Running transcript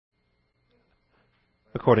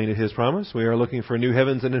according to His promise. We are looking for a new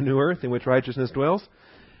heavens and a new earth in which righteousness dwells.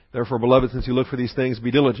 Therefore, beloved, since you look for these things,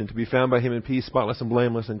 be diligent to be found by Him in peace, spotless and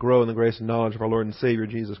blameless, and grow in the grace and knowledge of our Lord and Savior,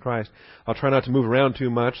 Jesus Christ. I'll try not to move around too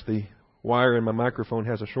much. The wire in my microphone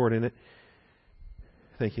has a short in it.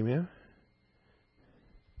 Thank you, ma'am.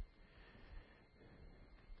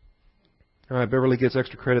 All right, Beverly gets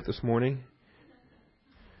extra credit this morning.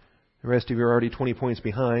 The rest of you are already 20 points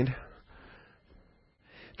behind.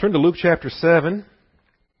 Turn to Luke chapter 7.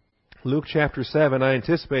 Luke chapter 7. I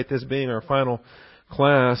anticipate this being our final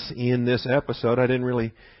class in this episode. I didn't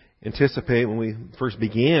really anticipate when we first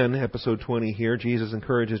began episode 20 here. Jesus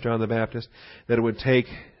encourages John the Baptist that it would take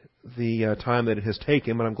the time that it has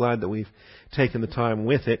taken, but I'm glad that we've taken the time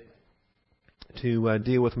with it to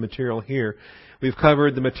deal with the material here. We've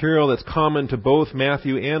covered the material that's common to both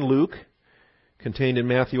Matthew and Luke, contained in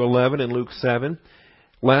Matthew 11 and Luke 7.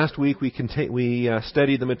 Last week we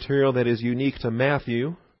studied the material that is unique to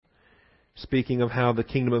Matthew, speaking of how the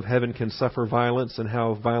kingdom of heaven can suffer violence and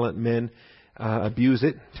how violent men abuse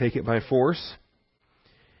it, take it by force.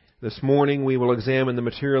 This morning we will examine the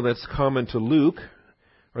material that's common to Luke,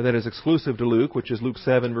 or that is exclusive to Luke, which is Luke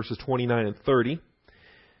 7 verses 29 and 30.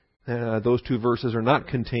 Those two verses are not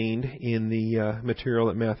contained in the material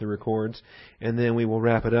that Matthew records. And then we will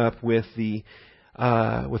wrap it up with the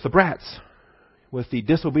brats, with the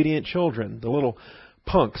disobedient children, the little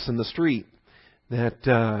punks in the street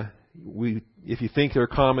that if you think they're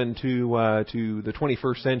common to the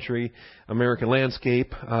 21st century American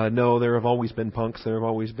landscape, no, there have always been punks. There have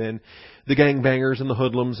always been the gangbangers and the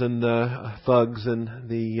hoodlums and the thugs and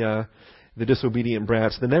the disobedient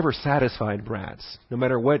brats, the never satisfied brats. No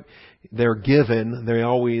matter what they're given, they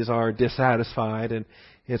always are dissatisfied, and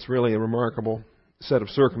it's really a remarkable set of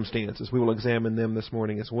circumstances. We will examine them this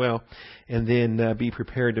morning as well, and then be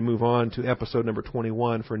prepared to move on to episode number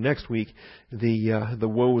 21 for next week, the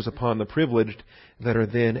woes upon the privileged that are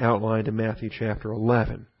then outlined in Matthew chapter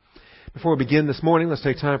 11. Before we begin this morning, let's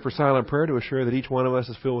take time for silent prayer to assure that each one of us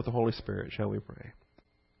is filled with the Holy Spirit. Shall we pray?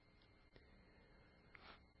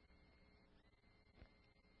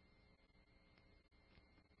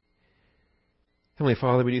 Heavenly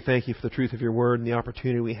Father, we do thank You for the truth of Your Word and the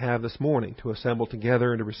opportunity we have this morning to assemble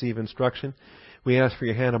together and to receive instruction. We ask for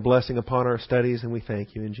Your hand of blessing upon our studies, and we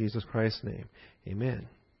thank You in Jesus Christ's name. Amen.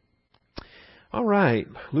 All right,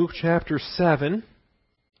 Luke chapter 7.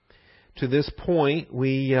 To this point,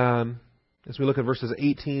 as we look at verses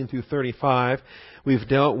 18 through 35, we've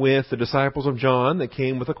dealt with the disciples of John that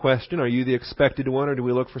came with a question: are you the expected one, or do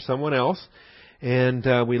we look for someone else? And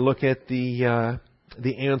we look at the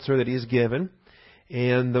answer that he's given.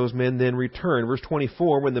 And those men then returned. Verse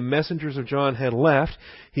 24, when the messengers of John had left,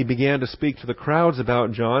 he began to speak to the crowds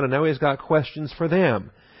about John, and now he's got questions for them.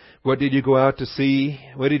 What did you go out to see?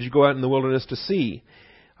 What did you go out in the wilderness to see?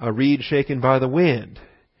 A reed shaken by the wind.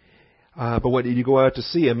 But what did you go out to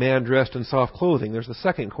see? A man dressed in soft clothing. There's the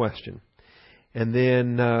second question. And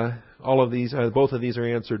then both of these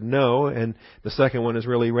are answered no, and the second one is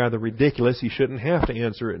really rather ridiculous. You shouldn't have to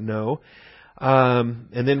answer it no.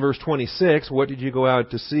 And then verse 26, what did you go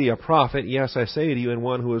out to see? A prophet? Yes, I say to you, and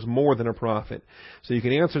one who is more than a prophet. So you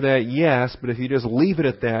can answer that yes, but if you just leave it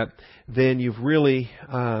at that, then you've really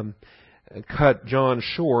cut John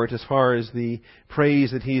short as far as the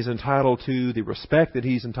praise that he's entitled to, the respect that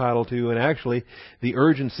he's entitled to, and actually the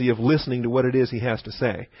urgency of listening to what it is he has to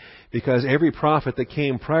say. Because every prophet that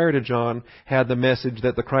came prior to John had the message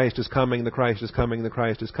that the Christ is coming, the Christ is coming, the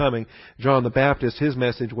Christ is coming. John the Baptist, his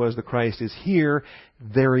message was the Christ is here,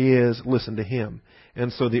 there he is, listen to him.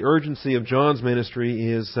 And so the urgency of John's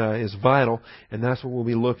ministry is vital, and that's what we'll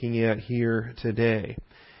be looking at here today.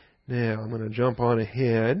 Now, I'm going to jump on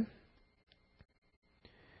ahead.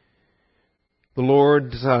 The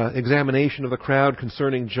Lord's examination of the crowd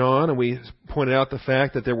concerning John, and we pointed out the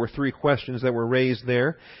fact that there were three questions that were raised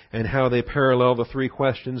there, and how they parallel the three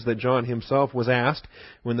questions that John himself was asked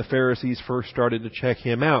when the Pharisees first started to check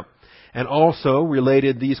him out. And also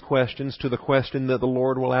related these questions to the question that the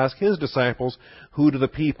Lord will ask His disciples: who do the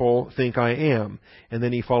people think I am? And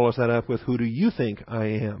then He follows that up with, who do you think I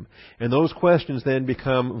am? And those questions then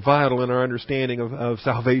become vital in our understanding of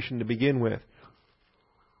salvation to begin with.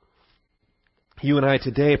 You and I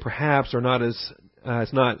today perhaps are not as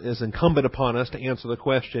it's not as incumbent upon us to answer the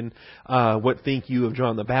question, what think you of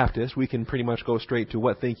John the Baptist? We can pretty much go straight to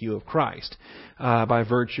what think you of Christ, by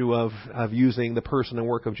virtue of using the person and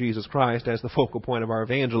work of Jesus Christ as the focal point of our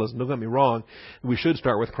evangelism. Don't get me wrong, we should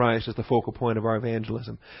start with Christ as the focal point of our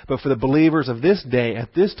evangelism. But for the believers of this day,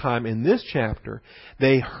 at this time, in this chapter,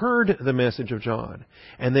 they heard the message of John,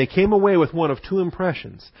 and they came away with one of two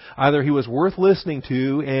impressions. Either he was worth listening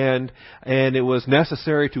to, and it was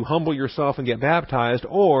necessary to humble yourself and get baptized,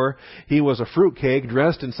 or he was a fruitcake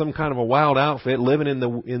dressed in some kind of a wild outfit, living in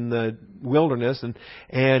the wilderness,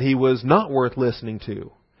 and he was not worth listening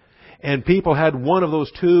to. And people had one of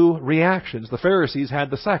those two reactions. The Pharisees had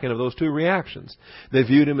the second of those two reactions. They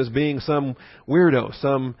viewed him as being some weirdo,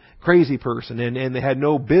 some crazy person, and they had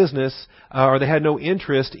no business, or they had no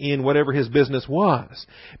interest in whatever his business was.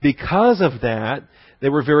 Because of that, they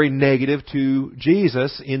were very negative to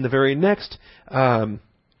Jesus in the very next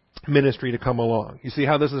ministry to come along. You see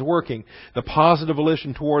how this is working. The positive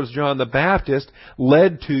volition towards John the Baptist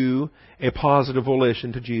led to a positive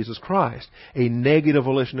volition to Jesus Christ. A negative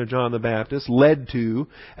volition to John the Baptist led to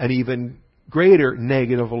an even greater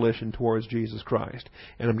negative volition towards Jesus Christ.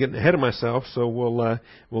 And I'm getting ahead of myself, so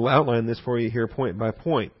we'll outline this for you here point by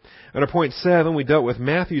point. Under point 7, we dealt with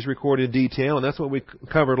Matthew's recorded detail, and that's what we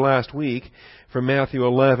covered last week from Matthew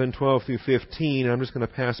 11, 12 through 15. I'm just going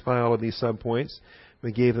to pass by all of these subpoints.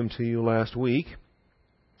 We gave them to you last week.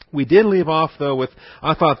 We did leave off, though, with,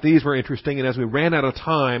 I thought these were interesting, and as we ran out of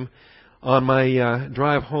time on my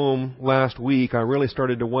drive home last week, I really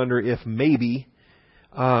started to wonder if maybe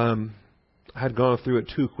I had gone through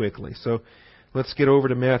it too quickly. So let's get over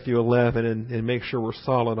to Matthew 11 and make sure we're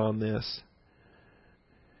solid on this.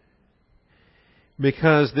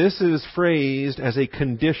 Because this is phrased as a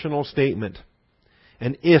conditional statement,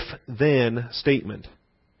 an if-then statement.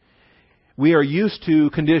 We are used to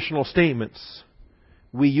conditional statements.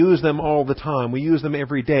 We use them all the time. We use them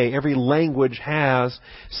every day. Every language has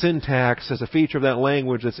syntax as a feature of that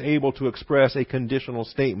language that's able to express a conditional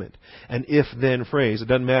statement, an if-then phrase. It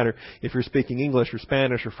doesn't matter if you're speaking English or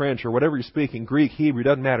Spanish or French or whatever you're speaking, Greek, Hebrew,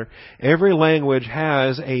 doesn't matter. Every language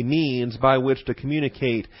has a means by which to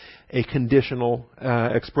communicate a conditional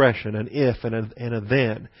expression, an if and a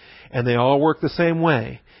then. And they all work the same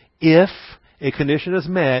way. If a condition is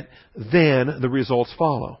met, then the results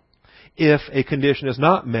follow. If a condition is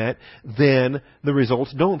not met, then the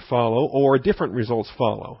results don't follow, or different results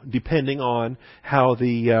follow, depending on how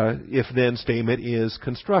the if-then statement is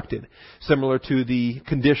constructed. Similar to the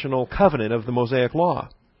conditional covenant of the Mosaic Law.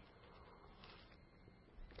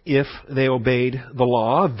 If they obeyed the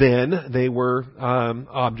law, then they were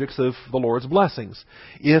objects of the Lord's blessings.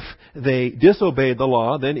 If they disobeyed the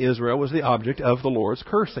law, then Israel was the object of the Lord's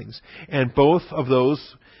cursings. And both of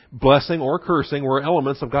those, blessing or cursing, were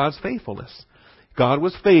elements of God's faithfulness. God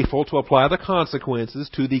was faithful to apply the consequences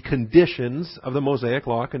to the conditions of the Mosaic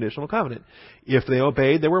Law conditional covenant. If they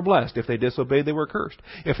obeyed, they were blessed. If they disobeyed, they were cursed.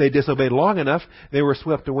 If they disobeyed long enough, they were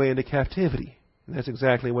swept away into captivity. And that's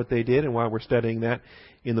exactly what they did, and why we're studying that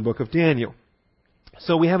in the book of Daniel.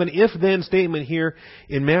 So we have an if-then statement here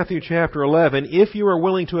in Matthew chapter 11. If you are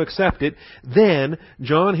willing to accept it, then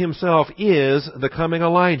John himself is the coming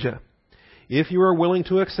Elijah. If you are willing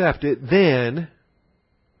to accept it, then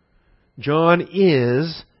John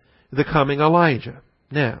is the coming Elijah.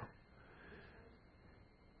 Now,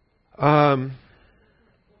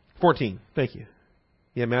 14. Thank you.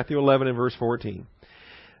 Yeah, Matthew 11 and verse 14.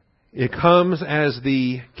 It comes as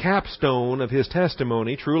the capstone of his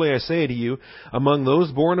testimony. Truly I say to you, among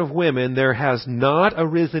those born of women, there has not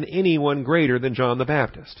arisen anyone greater than John the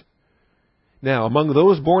Baptist. Now, among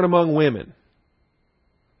those born among women,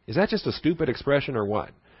 is that just a stupid expression or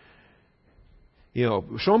what? You know,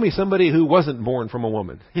 show me somebody who wasn't born from a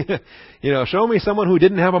woman. Show me someone who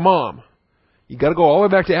didn't have a mom. You got to go all the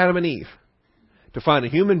way back to Adam and Eve to find a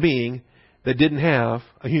human being that didn't have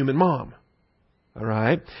a human mom. All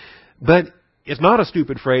right? But it's not a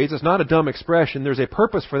stupid phrase. It's not a dumb expression. There's a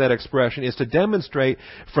purpose for that expression. It's to demonstrate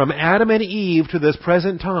from Adam and Eve to this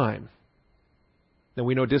present time. Now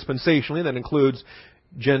we know dispensationally that includes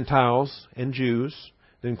Gentiles and Jews.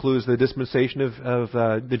 That includes the dispensation of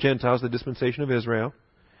the Gentiles, the dispensation of Israel.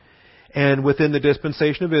 And within the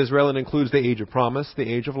dispensation of Israel, it includes the age of promise,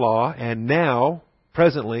 the age of law, and now,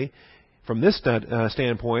 presently, from this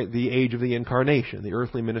standpoint, the age of the incarnation, the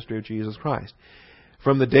earthly ministry of Jesus Christ.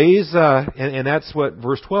 From the days, and that's what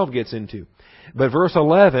verse 12 gets into. But verse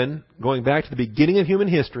 11, going back to the beginning of human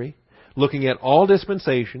history, looking at all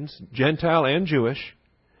dispensations, Gentile and Jewish,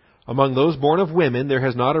 among those born of women, there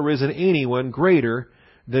has not arisen anyone greater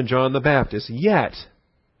than John the Baptist. Yet,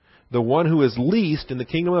 the one who is least in the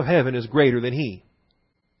kingdom of heaven is greater than he.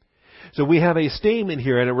 So we have a statement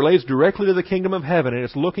here, and it relates directly to the kingdom of heaven, and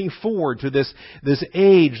it's looking forward to this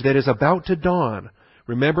age that is about to dawn.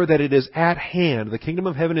 Remember that it is at hand. The kingdom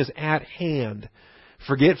of heaven is at hand.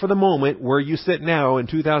 Forget for the moment where you sit now in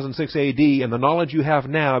 2006 AD and the knowledge you have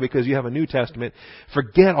now because you have a New Testament.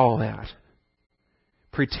 Forget all that.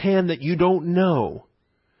 Pretend that you don't know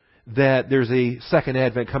that there's a second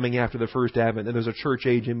advent coming after the first advent, and there's a church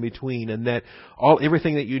age in between, and that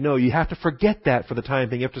everything that you know, you have to forget that for the time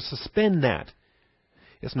being. You have to suspend that.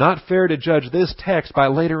 It's not fair to judge this text by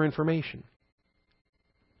later information.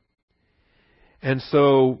 And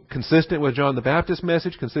so, consistent with John the Baptist's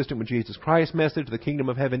message, consistent with Jesus Christ's message, the kingdom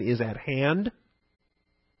of heaven is at hand.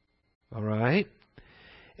 All right?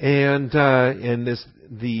 And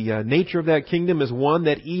the nature of that kingdom is one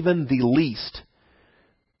that even the least,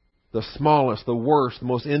 the smallest, the worst, the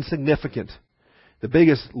most insignificant, the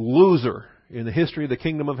biggest loser in the history of the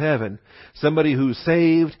kingdom of heaven, somebody who's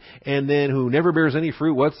saved and then who never bears any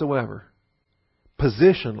fruit whatsoever,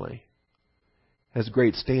 positionally has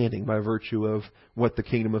great standing by virtue of what the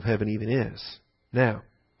kingdom of heaven even is. Now,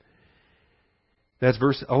 that's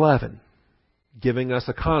verse 11, giving us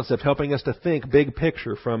a concept, helping us to think big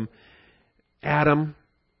picture from Adam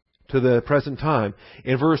to the present time.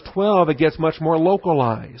 In verse 12, it gets much more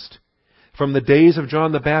localized. From the days of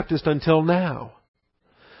John the Baptist until now.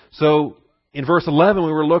 So, in verse 11,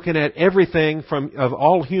 we were looking at everything of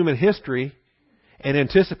all human history and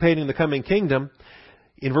anticipating the coming kingdom.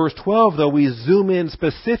 In verse 12, though, we zoom in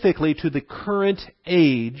specifically to the current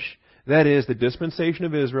age, that is, the dispensation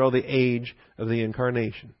of Israel, the age of the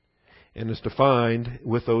incarnation. And it's defined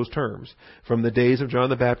with those terms. From the days of John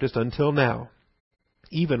the Baptist until now.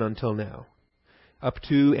 Even until now. Up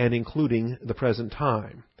to and including the present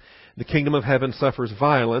time. The kingdom of heaven suffers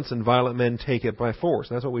violence, and violent men take it by force.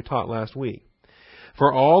 That's what we taught last week.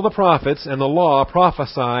 For all the prophets and the law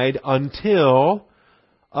prophesied until,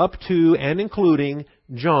 up to and including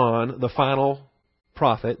John, the final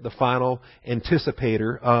prophet, the final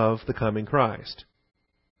anticipator of the coming Christ.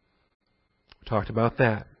 We talked about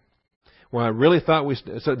that. Well, I really thought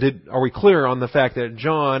are we clear on the fact that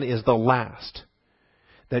John is the last?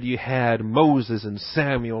 That you had Moses and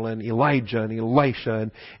Samuel and Elijah and Elisha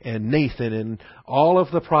and Nathan and all of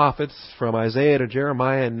the prophets from Isaiah to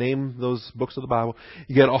Jeremiah, and name those books of the Bible.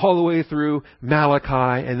 You get all the way through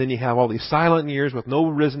Malachi, and then you have all these silent years with no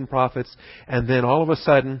risen prophets, and then all of a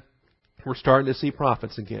sudden we're starting to see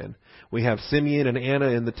prophets again. We have Simeon and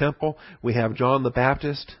Anna in the temple. We have John the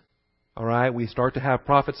Baptist. All right, we start to have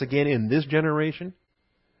prophets again in this generation.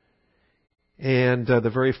 And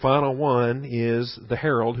the very final one is the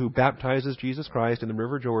herald who baptizes Jesus Christ in the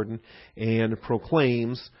River Jordan and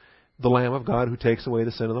proclaims the Lamb of God who takes away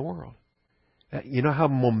the sin of the world. You know how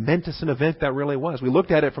momentous an event that really was. We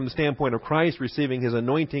looked at it from the standpoint of Christ receiving His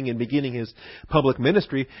anointing and beginning His public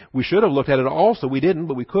ministry. We should have looked at it also. We didn't,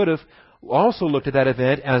 but we could have also looked at that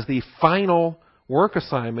event as the final work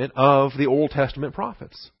assignment of the Old Testament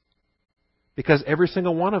prophets. Because every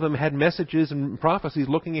single one of them had messages and prophecies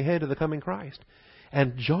looking ahead to the coming Christ.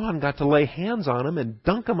 And John got to lay hands on him and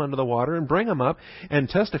dunk him under the water and bring him up and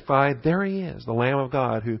testify, there he is, the Lamb of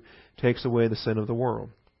God who takes away the sin of the world.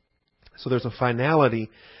 So there's a finality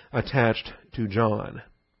attached to John.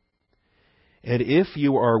 And if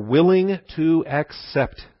you are willing to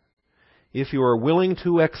accept,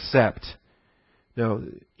 now,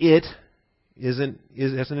 it is in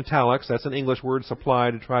italics. That's an English word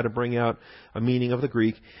supplied to try to bring out a meaning of the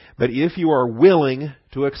Greek. But if you are willing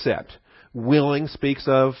to accept, willing speaks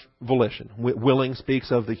of volition. Willing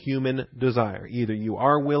speaks of the human desire. Either you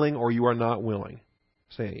are willing or you are not willing.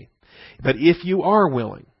 Say. But if you are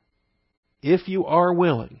willing,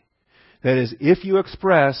 that is, if you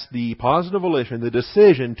express the positive volition, the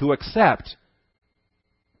decision to accept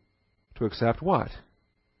what?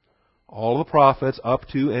 All the prophets up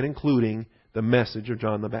to and including the message of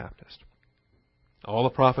John the Baptist. All the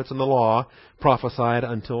prophets in the law prophesied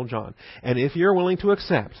until John. And if you're willing to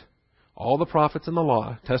accept all the prophets in the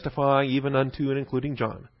law testifying even unto and including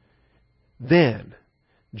John, then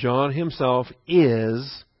John himself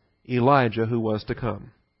is Elijah who was to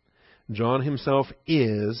come. John himself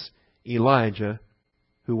is Elijah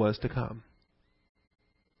who was to come.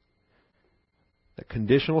 A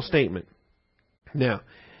conditional statement. Now,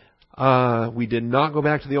 we did not go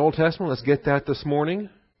back to the Old Testament. Let's get that this morning.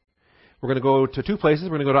 We're going to go to two places.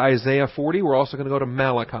 We're going to go to Isaiah 40. We're also going to go to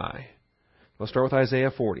Malachi. Let's start with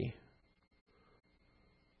Isaiah 40.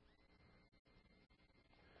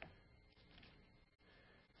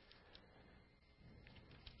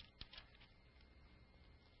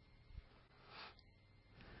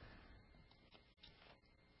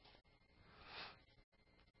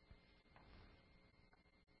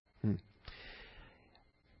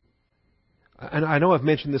 and I know I've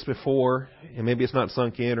mentioned this before, and maybe it's not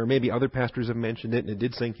sunk in, or maybe other pastors have mentioned it and it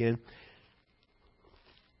did sink in.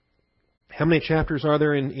 How many chapters are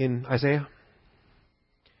there in Isaiah?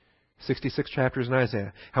 66 chapters in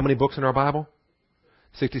Isaiah. How many books in our Bible?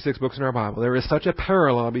 66 books in our Bible. There is such a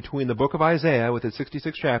parallel between the book of Isaiah with its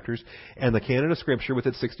 66 chapters and the canon of Scripture with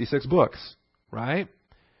its 66 books. Right?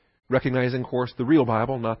 Recognizing, of course, the real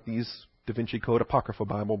Bible, not these Da Vinci Code Apocryphal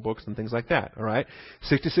Bible books and things like that. All right?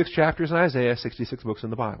 66 chapters in Isaiah, 66 books in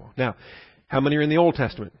the Bible. Now, how many are in the Old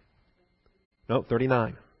Testament? No,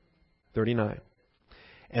 39. 39.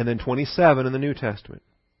 And then 27 in the New Testament.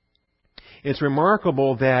 It's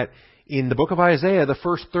remarkable that in the book of Isaiah, the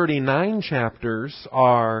first 39 chapters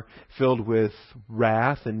are filled with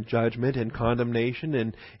wrath and judgment and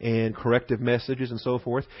condemnation and corrective messages and so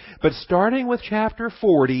forth. But starting with chapter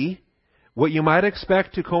 40, what you might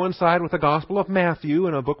expect to coincide with the Gospel of Matthew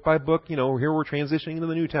in a book by book, here we're transitioning to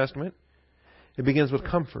the New Testament. It begins with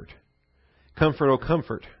comfort. Comfort, O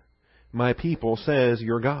comfort, my people, says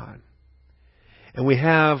your God. And we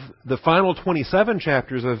have the final 27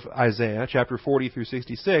 chapters of Isaiah, chapter 40 through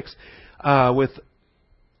 66, with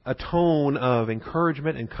a tone of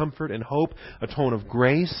encouragement and comfort and hope, a tone of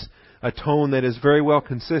grace, a tone that is very well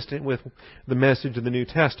consistent with the message of the New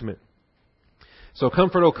Testament. So,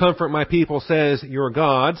 comfort, O comfort, my people, says your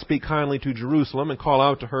God. Speak kindly to Jerusalem and call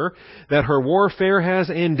out to her that her warfare has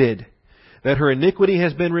ended, that her iniquity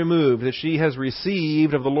has been removed, that she has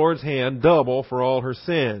received of the Lord's hand double for all her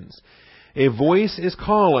sins. A voice is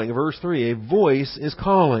calling, verse 3, a voice is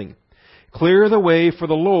calling. Clear the way for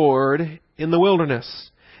the Lord in the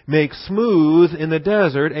wilderness. Make smooth in the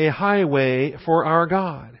desert a highway for our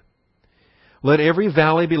God. Let every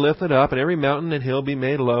valley be lifted up, and every mountain and hill be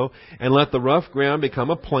made low, and let the rough ground become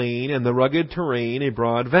a plain, and the rugged terrain a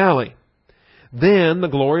broad valley. Then the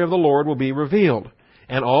glory of the Lord will be revealed,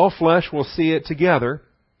 and all flesh will see it together,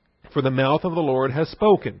 for the mouth of the Lord has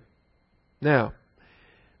spoken. Now,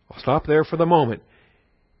 I'll stop there for the moment.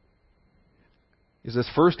 Is this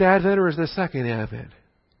first Advent or is this second Advent?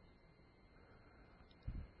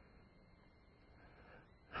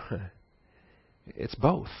 It's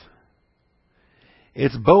both.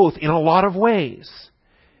 It's both in a lot of ways.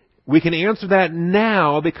 We can answer that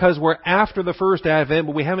now because we're after the first Advent,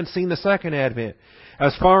 but we haven't seen the second Advent.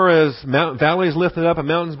 As far as valleys lifted up and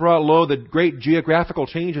mountains brought low, the great geographical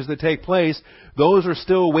changes that take place, those are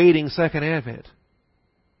still waiting second Advent.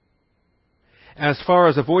 As far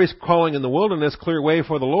as a voice calling in the wilderness, clear way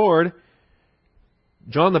for the Lord,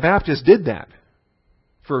 John the Baptist did that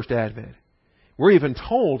first Advent. We're even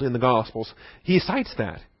told in the Gospels, he cites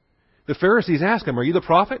that. The Pharisees ask him, are you the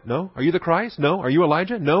prophet? No. Are you the Christ? No. Are you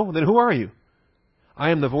Elijah? No. Then who are you? I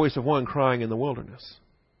am the voice of one crying in the wilderness.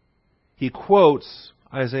 He quotes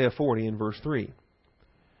Isaiah 40 in verse 3.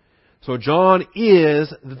 So John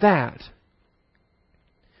is that.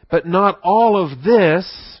 But not all of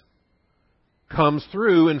this comes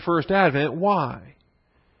through in first Advent. Why?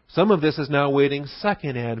 Some of this is now waiting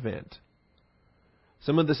second Advent.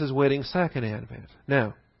 Some of this is waiting second Advent.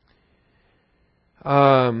 Now,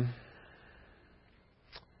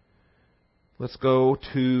 let's go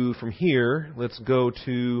to, from here, let's go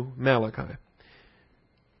to Malachi.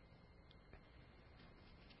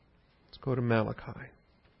 Let's go to Malachi.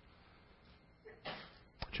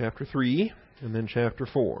 Chapter 3, and then chapter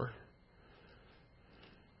 4.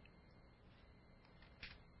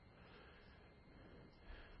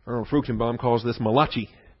 Arnold Fruchtenbaum calls this Malachi.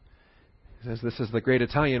 He says this is the great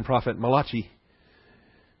Italian prophet Malachi.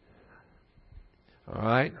 All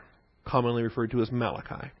right, commonly referred to as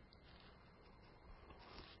Malachi.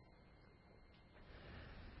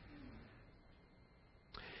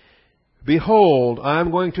 Behold, I am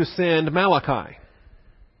going to send Malachi.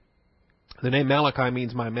 The name Malachi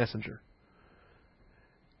means my messenger.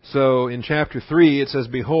 So in chapter 3 it says,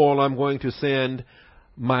 behold, I'm going to send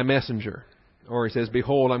my messenger. Or he says,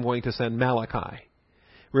 behold, I'm going to send Malachi.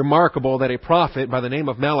 Remarkable that a prophet by the name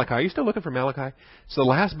of Malachi. Are you still looking for Malachi? It's the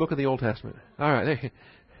last book of the Old Testament. All right.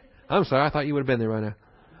 I'm sorry. I thought you would have been there right now.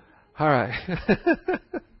 All right.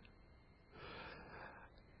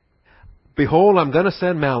 Behold, I'm going to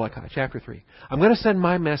send Malachi, chapter 3. I'm going to send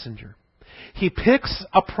my messenger. He picks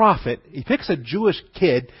a prophet. He picks a Jewish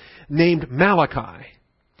kid named Malachi.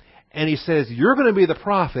 And he says, you're going to be the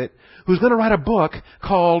prophet who's going to write a book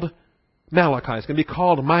called Malachi. It's going to be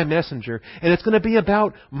called My Messenger. And it's going to be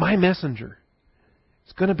about my messenger.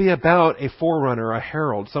 It's going to be about a forerunner, a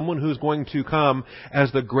herald, someone who's going to come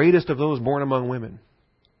as the greatest of those born among women.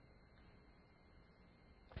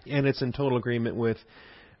 And it's in total agreement with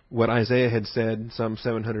what Isaiah had said some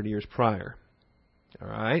 700 years prior. All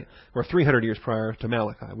right? Or 300 years prior to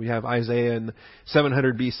Malachi. We have Isaiah in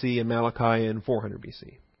 700 BC and Malachi in 400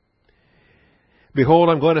 BC. Behold,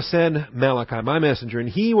 I'm going to send Malachi, my messenger, and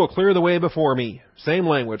he will clear the way before me. Same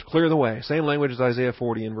language, clear the way. Same language as Isaiah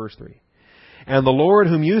 40 in verse 3. And the Lord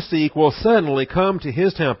whom you seek will suddenly come to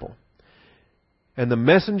his temple. And the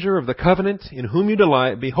messenger of the covenant in whom you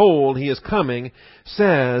delight, behold, he is coming,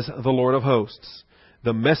 says the Lord of hosts.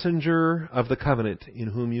 The messenger of the covenant in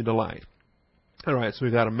whom you delight. All right, so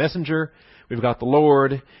we've got a messenger, we've got the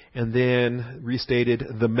Lord, and then restated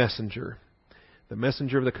the messenger. The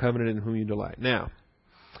messenger of the covenant in whom you delight. Now,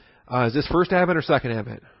 is this first advent or second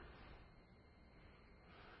advent?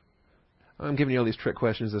 I'm giving you all these trick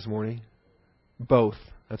questions this morning. Both.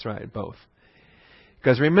 That's right, both.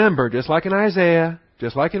 Because remember, just like in Isaiah,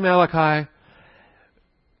 just like in Malachi,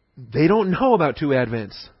 they don't know about two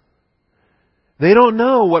advents. They don't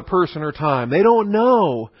know what person or time. They don't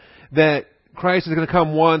know that Christ is going to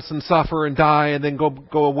come once and suffer and die and then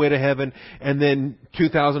go away to heaven, and then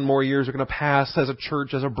 2,000 more years are going to pass as a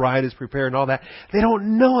church, as a bride is prepared and all that. They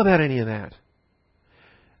don't know about any of that.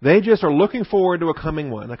 They just are looking forward to a coming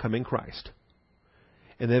one, a coming Christ.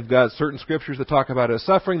 And they've got certain scriptures that talk about his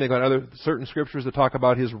suffering. They've got certain scriptures that talk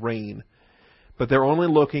about his reign. But they're only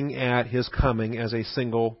looking at his coming as a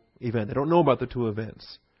single event. They don't know about the two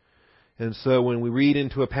events. And so when we read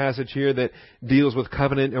into a passage here that deals with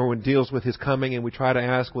covenant or when deals with his coming, and we try to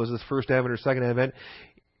ask, was this first advent or second advent?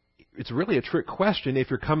 It's really a trick question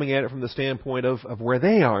if you're coming at it from the standpoint of where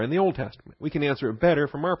they are in the Old Testament. We can answer it better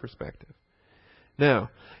from our perspective.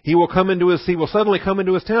 Now, he will suddenly come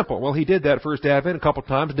into his temple. Well, he did that first advent a couple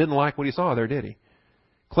times. Didn't like what he saw there, did he?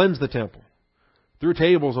 Cleansed the temple. Threw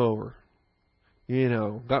tables over.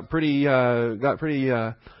 Got pretty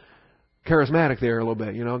charismatic there a little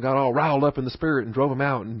bit. Got all riled up in the spirit and drove them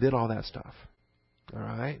out and did all that stuff. All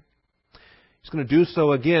right? He's going to do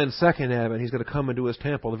so again, second advent. He's going to come into his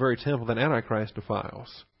temple, the very temple that Antichrist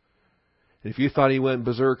defiles. And if you thought he went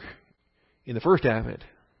berserk in the first advent,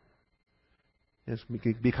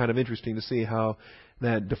 it'd be kind of interesting to see how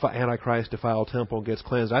that Antichrist defiled temple gets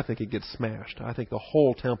cleansed. I think it gets smashed. I think the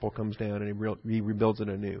whole temple comes down and he rebuilds it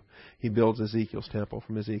anew. He builds Ezekiel's temple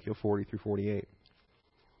from Ezekiel 40 through 48.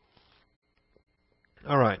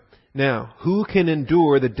 All right. Now, who can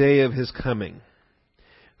endure the day of his coming?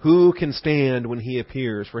 Who can stand when he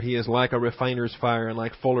appears? For he is like a refiner's fire and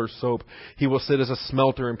like fuller's soap. He will sit as a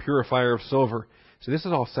smelter and purifier of silver. So this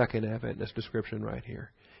is all second advent, this description right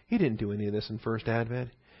here. He didn't do any of this in first advent.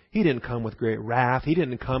 He didn't come with great wrath. He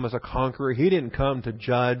didn't come as a conqueror. He didn't come to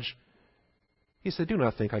judge. He said, do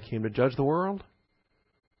not think I came to judge the world.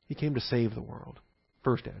 He came to save the world.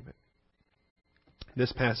 First advent.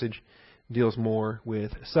 This passage deals more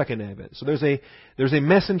with second advent. So there's a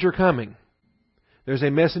messenger coming. There's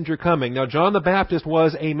a messenger coming. Now, John the Baptist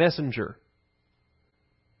was a messenger.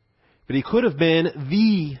 But he could have been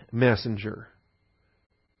the messenger.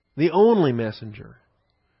 The only messenger.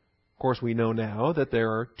 Of course, we know now that there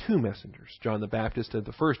are two messengers. John the Baptist of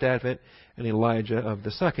the first advent and Elijah of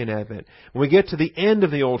the second advent. When we get to the end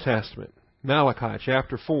of the Old Testament, Malachi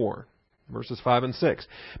chapter 4, verses 5 and 6.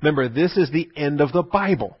 Remember, this is the end of the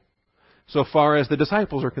Bible, so far as the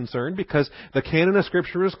disciples are concerned, because the canon of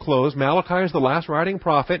Scripture is closed. Malachi is the last writing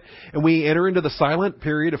prophet, and we enter into the silent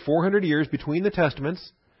period of 400 years between the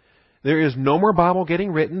Testaments. There is no more Bible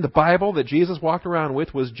getting written. The Bible that Jesus walked around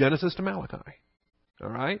with was Genesis to Malachi. All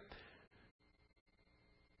right?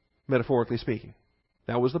 Metaphorically speaking.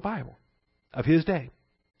 That was the Bible of his day.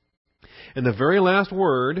 And the very last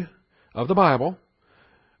word of the Bible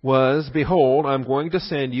was, behold, I'm going to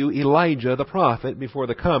send you Elijah the prophet before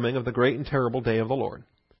the coming of the great and terrible day of the Lord.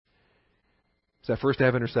 Is that first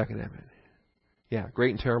advent or second advent? Yeah,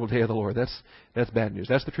 great and terrible day of the Lord. That's bad news.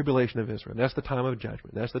 That's the tribulation of Israel. That's the time of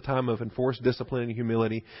judgment. That's the time of enforced discipline and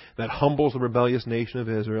humility that humbles the rebellious nation of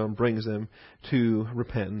Israel and brings them to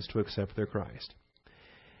repentance, to accept their Christ.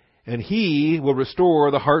 And he will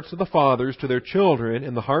restore the hearts of the fathers to their children,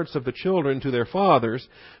 and the hearts of the children to their fathers,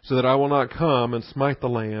 so that I will not come and smite the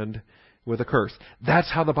land with a curse.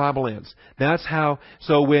 That's how the Bible ends. That's how.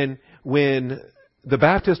 So when the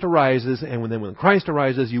Baptist arises, and when Christ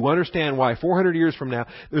arises, you understand why 400 years from now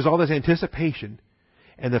there's all this anticipation,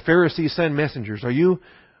 and the Pharisees send messengers. Are you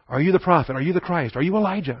the prophet? Are you the Christ? Are you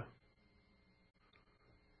Elijah?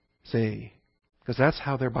 See, because that's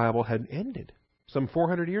how their Bible had ended some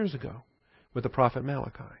 400 years ago with the prophet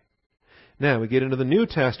Malachi. Now, we get into the New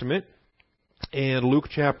Testament, and Luke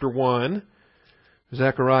chapter 1,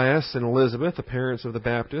 Zacharias and Elizabeth, the parents of the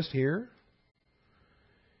Baptist here.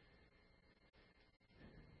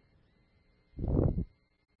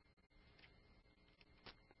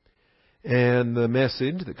 And the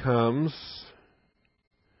message that comes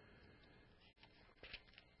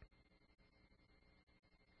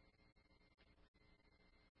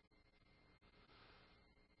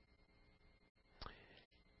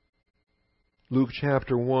Luke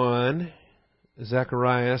chapter 1,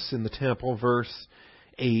 Zacharias in the temple, verse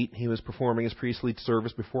 8. He was performing his priestly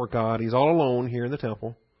service before God. He's all alone here in the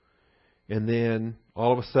temple. And then,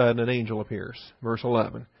 all of a sudden, an angel appears. Verse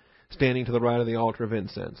 11. Standing to the right of the altar of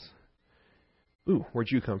incense. Ooh, where'd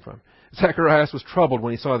you come from? Zacharias was troubled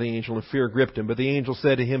when he saw the angel, and fear gripped him. But the angel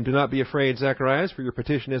said to him, "Do not be afraid, Zacharias, for your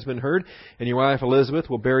petition has been heard, and your wife Elizabeth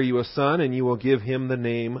will bear you a son, and you will give him the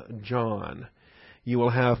name John. You will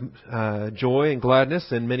have joy and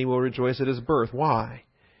gladness, and many will rejoice at his birth." Why?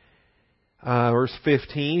 Verse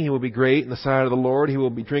 15, he will be great in the sight of the Lord. He will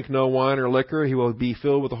drink no wine or liquor. He will be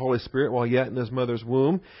filled with the Holy Spirit while yet in his mother's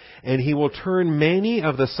womb. And he will turn many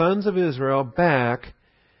of the sons of Israel back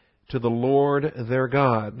to the Lord their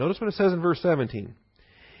God. Notice what it says in verse 17.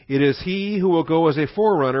 It is he who will go as a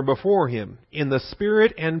forerunner before him in the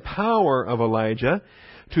spirit and power of Elijah,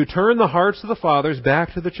 to turn the hearts of the fathers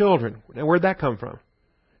back to the children. Now, where'd that come from?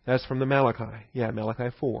 That's from the Malachi. Yeah, Malachi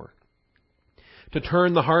 4. To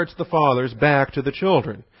turn the hearts of the fathers back to the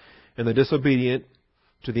children, and the disobedient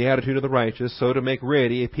to the attitude of the righteous, so to make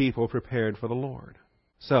ready a people prepared for the Lord.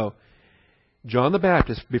 So, John the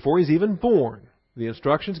Baptist, before he's even born, the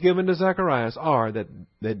instructions given to Zacharias are that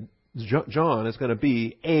John is going to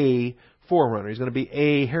be a forerunner. He's going to be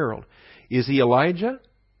a herald. Is he Elijah?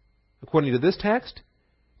 According to this text?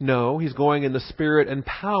 No, he's going in the spirit and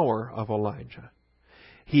power of Elijah.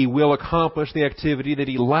 He will accomplish the activity that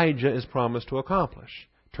Elijah is promised to accomplish,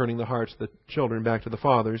 turning the hearts of the children back to the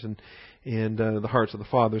fathers and the hearts of the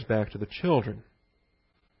fathers back to the children.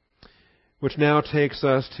 Which now takes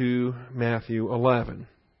us to Matthew 11.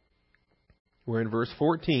 Where in verse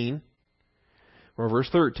 14, or verse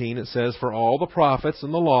 13, it says, "For all the prophets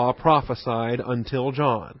and the law prophesied until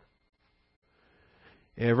John."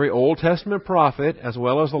 Every Old Testament prophet, as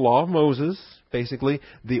well as the law of Moses, basically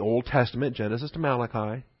the Old Testament, Genesis to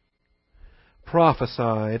Malachi,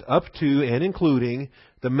 prophesied up to and including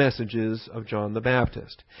the messages of John the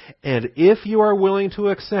Baptist. And if you are willing to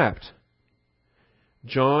accept,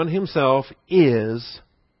 John himself is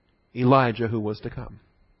Elijah who was to come.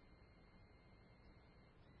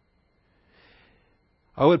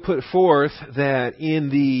 I would put forth that in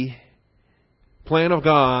the plan of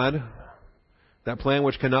God, that plan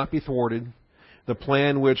which cannot be thwarted, the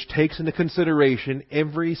plan which takes into consideration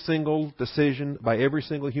every single decision by every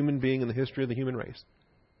single human being in the history of the human race,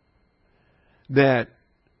 that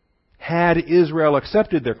had Israel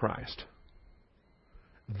accepted their Christ,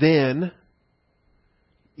 then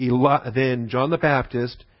John the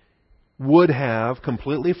Baptist would have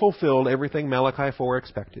completely fulfilled everything Malachi 4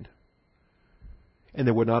 expected. And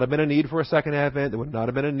there would not have been a need for a second advent. There would not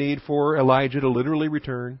have been a need for Elijah to literally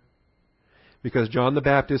return. Because John the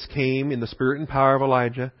Baptist came in the spirit and power of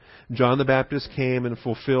Elijah. John the Baptist came and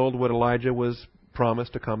fulfilled what Elijah was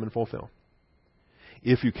promised to come and fulfill.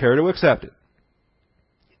 If you care to accept it,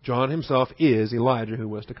 John himself is Elijah who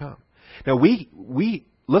was to come. Now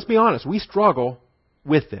let's be honest, we struggle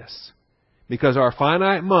with this. Because our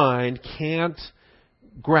finite mind can't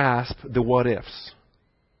grasp the what ifs.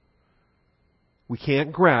 We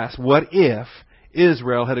can't grasp what if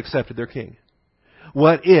Israel had accepted their king.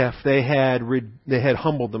 What if they had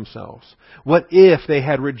humbled themselves? What if they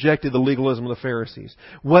had rejected the legalism of the Pharisees?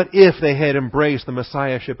 What if they had embraced the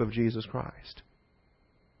Messiahship of Jesus Christ?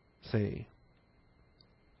 See,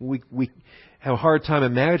 we have a hard time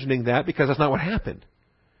imagining that because that's not what happened.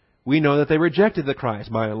 We know that they rejected the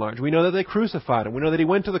Christ by and large. We know that they crucified Him. We know that He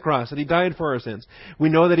went to the cross, that He died for our sins. We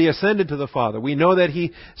know that He ascended to the Father. We know that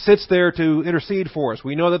He sits there to intercede for us.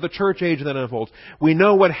 We know that the church age then unfolds. We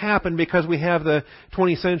know what happened because we have the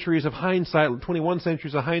 21 centuries of hindsight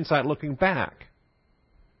looking back.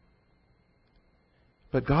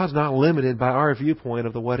 But God's not limited by our viewpoint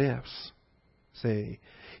of the what-ifs. See,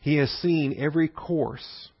 He has seen every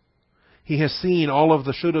course. He has seen all of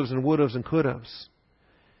the should-haves and would-haves and could-haves.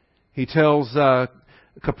 He tells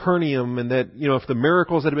Capernaum and that, if the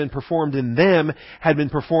miracles that had been performed in them had been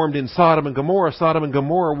performed in Sodom and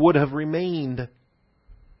Gomorrah would have remained.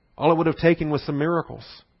 All it would have taken was some miracles.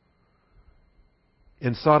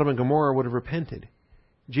 And Sodom and Gomorrah would have repented.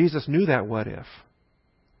 Jesus knew that what if.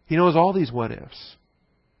 He knows all these what ifs.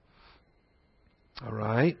 All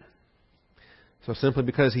right? So simply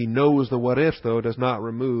because He knows the what ifs, though, does not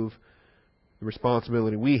remove the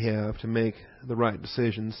responsibility we have to make the right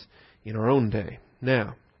decisions in our own day.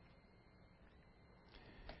 Now,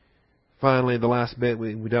 Finally, the last bit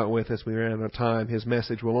we dealt with as we ran out of time, his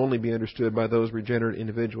message will only be understood by those regenerate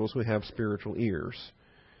individuals who have spiritual ears.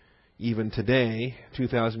 Even today,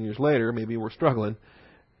 2,000 years later, maybe we're struggling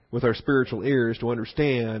with our spiritual ears to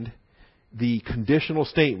understand the conditional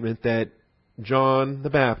statement that John the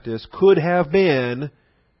Baptist could have been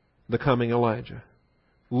the coming Elijah,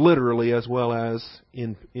 literally as well as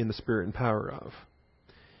in the spirit and power of.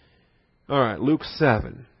 All right, Luke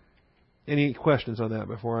 7. Any questions on that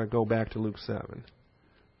before I go back to Luke 7?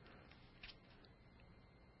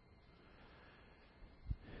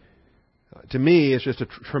 To me, it's just a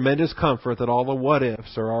tremendous comfort that all the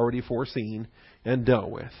what-ifs are already foreseen and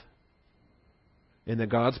dealt with. And that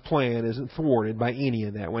God's plan isn't thwarted by any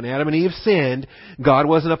of that. When Adam and Eve sinned, God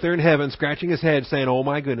wasn't up there in heaven scratching his head saying, "Oh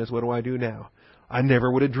my goodness, what do I do now? I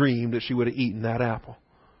never would have dreamed that she would have eaten that apple."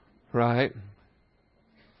 Right?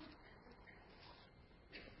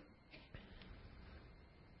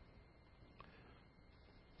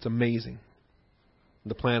 It's amazing.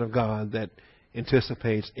 The plan of God that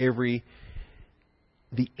anticipates the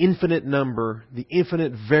infinite number, the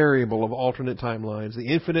infinite variable of alternate timelines, the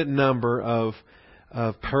infinite number of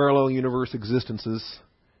parallel universe existences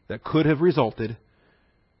that could have resulted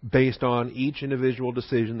based on each individual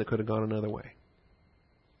decision that could have gone another way.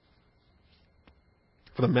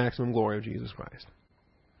 For the maximum glory of Jesus Christ.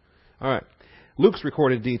 All right. Luke's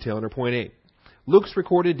recorded detail under point 8. Luke's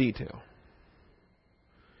recorded detail.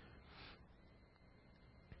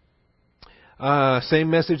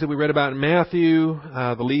 Same message that we read about in Matthew.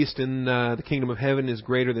 The least in the kingdom of heaven is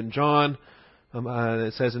greater than John.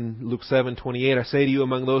 It says in Luke 7:28, "I say to you,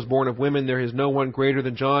 among those born of women, there is no one greater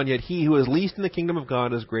than John, yet he who is least in the kingdom of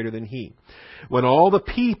God is greater than he." When all the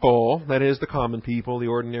people, that is the common people, the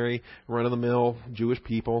ordinary, run-of-the-mill Jewish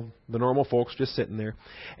people, the normal folks just sitting there,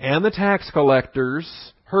 and the tax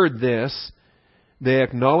collectors heard this, they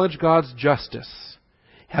acknowledged God's justice,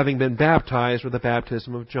 having been baptized with the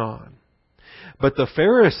baptism of John. But the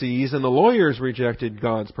Pharisees and the lawyers rejected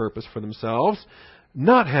God's purpose for themselves,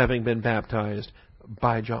 not having been baptized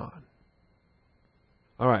by John.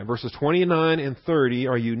 All right, verses 29 and 30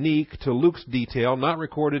 are unique to Luke's detail, not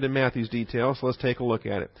recorded in Matthew's detail, so let's take a look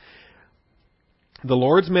at it. The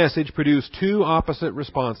Lord's message produced two opposite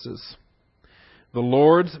responses. The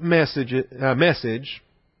Lord's message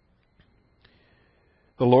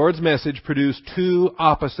produced two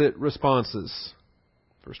opposite responses.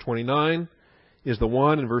 Verse 29 is the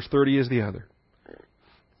one, and verse 30 is the other.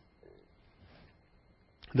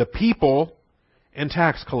 The people and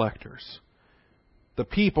tax collectors. The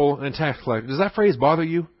people and tax collectors. Does that phrase bother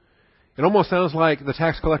you? It almost sounds like the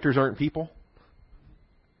tax collectors aren't people.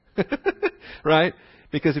 Right?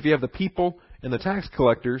 Because if you have the people and the tax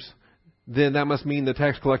collectors, then that must mean the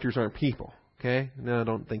tax collectors aren't people. Okay? No, I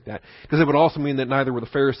don't think that. Because it would also mean that neither were the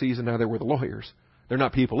Pharisees and neither were the lawyers. They're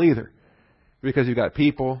not people either. Because you've got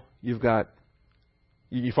people, you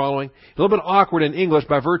following? A little bit awkward in English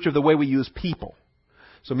by virtue of the way we use people.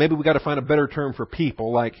 So maybe we've got to find a better term for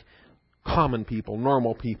people, like common people,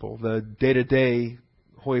 normal people, the day-to-day,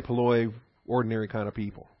 hoi polloi, ordinary kind of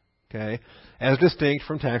people. Okay? As distinct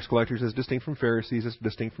from tax collectors, as distinct from Pharisees, as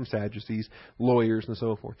distinct from Sadducees, lawyers, and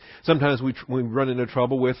so forth. Sometimes we run into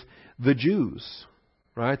trouble with the Jews.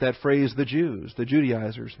 Right? That phrase, the Jews, the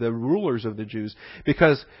Judaizers, the rulers of the Jews.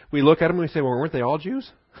 Because we look at them and we say, well, weren't they all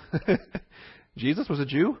Jews? Jesus was a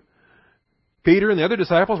Jew. Peter and the other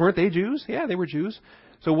disciples, weren't they Jews? Yeah, they were Jews.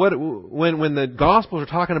 So when the Gospels are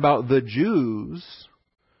talking about the Jews,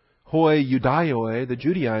 hoi Judaioi, the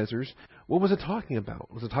Judaizers, what was it talking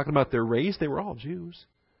about? Was it talking about their race? They were all Jews.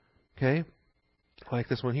 Okay? Like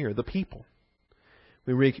this one here, the people.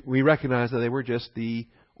 We recognize that they were just the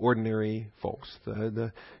ordinary folks.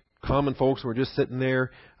 The common folks were just sitting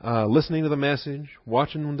there listening to the message,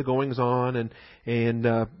 watching the goings-on,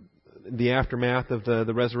 and the aftermath of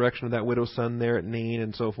the resurrection of that widow's son there at Nain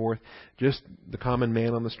and so forth. Just the common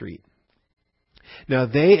man on the street. Now,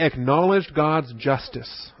 they acknowledged God's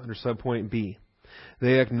justice under subpoint B.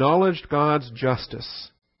 They acknowledged God's justice,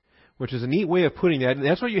 which is a neat way of putting that. And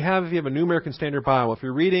that's what you have if you have a New American Standard Bible. If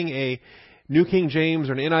you're reading a New King James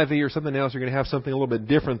or an NIV or something else, you're going to have something a little bit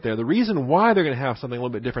different there. The reason why they're going to have something a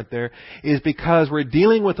little bit different there is because we're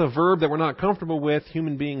dealing with a verb that we're not comfortable with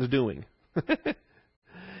human beings doing.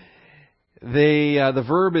 The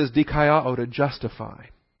verb is dikaiao, to justify.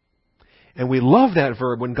 And we love that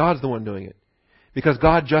verb when God's the one doing it, because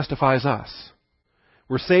God justifies us.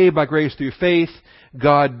 We're saved by grace through faith.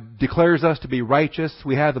 God declares us to be righteous.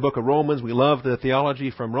 We have the book of Romans. We love the theology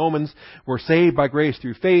from Romans. We're saved by grace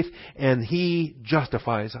through faith, and He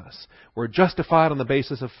justifies us. We're justified on the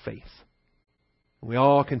basis of faith. We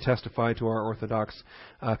all can testify to our Orthodox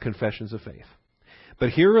confessions of faith. But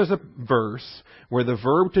here is a verse where the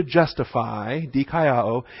verb to justify,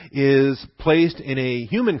 dikaiao, is placed in a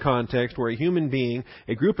human context where a human being,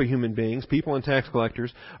 a group of human beings, people and tax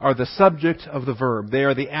collectors, are the subject of the verb. They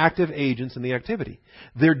are the active agents in the activity.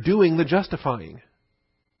 They're doing the justifying.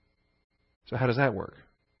 So how does that work?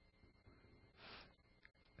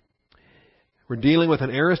 We're dealing with an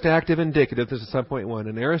aorist active indicative. This is subpoint 1.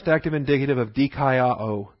 An aorist active indicative of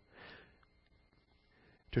dikaiao.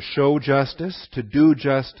 To show justice, to do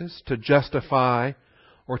justice, to justify,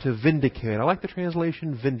 or to vindicate. I like the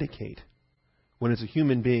translation vindicate when it's a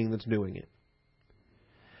human being that's doing it.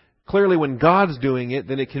 Clearly, when God's doing it,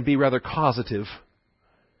 then it can be rather causative.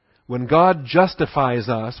 When God justifies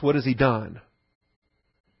us, what has He done?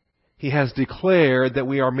 He has declared that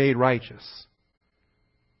we are made righteous.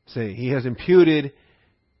 See, He has imputed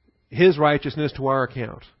His righteousness to our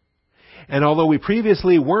account. And although we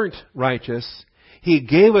previously weren't righteous, He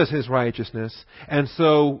gave us His righteousness, and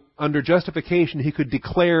so under justification He could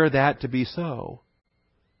declare that to be so.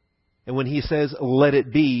 And when He says, let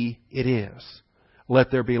it be, it is.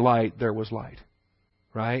 Let there be light, there was light.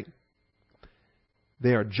 Right?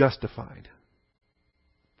 They are justified.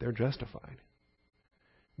 They're justified.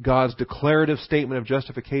 God's declarative statement of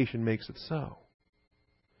justification makes it so.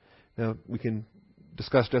 Now, we can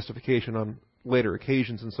discuss justification on later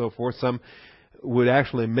occasions and so forth. Some would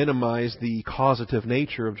actually minimize the causative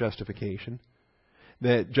nature of justification.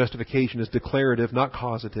 That justification is declarative, not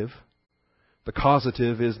causative. The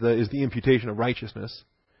causative is the imputation of righteousness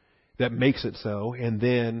that makes it so, and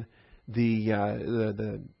then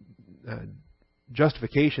the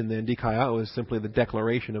justification then, dikaiao, is simply the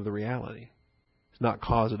declaration of the reality. It's not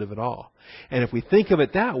causative at all. And if we think of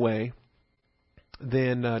it that way,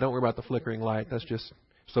 then don't worry about the flickering light. That's just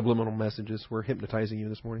subliminal messages. We're hypnotizing you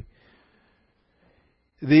this morning.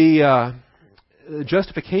 The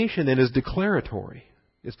justification then is declaratory.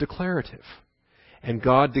 It's declarative. And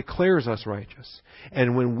God declares us righteous.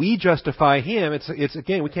 And when we justify Him, it's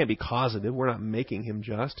again, we can't be causative. We're not making Him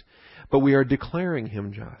just. But we are declaring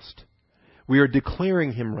Him just. We are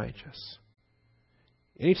declaring Him righteous.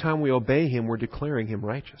 Anytime we obey Him, we're declaring Him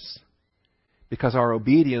righteous. Because our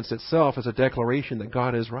obedience itself is a declaration that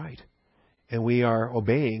God is right. And we are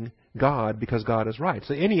obeying God because God is right.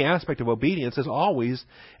 So any aspect of obedience is always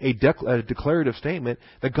a declarative statement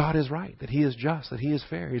that God is right, that He is just, that He is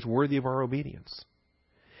fair, He's worthy of our obedience.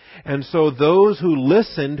 And so those who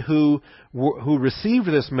listened, who received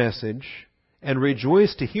this message and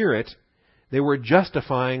rejoiced to hear it, they were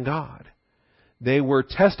justifying God. They were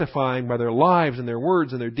testifying by their lives and their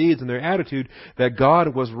words and their deeds and their attitude that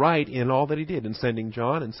God was right in all that He did in sending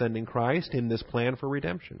John and sending Christ in this plan for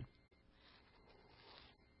redemption.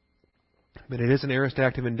 But it is an aorist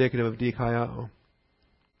active indicative of dikaiao.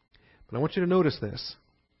 But I want you to notice this.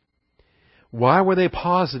 Why were they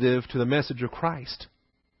positive to the message of Christ?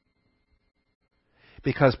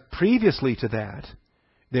 Because previously to that,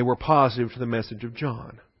 they were positive to the message of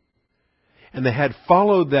John. And they had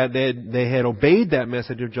followed that, they had obeyed that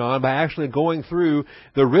message of John by actually going through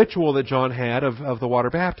the ritual that John had of the water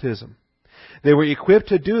baptism. They were equipped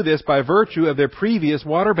to do this by virtue of their previous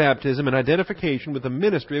water baptism and identification with the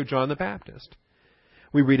ministry of John the Baptist.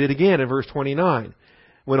 We read it again in verse 29.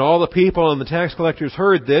 When all the people and the tax collectors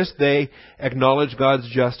heard this, they acknowledged God's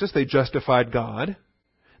justice. They justified God.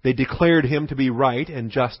 They declared Him to be right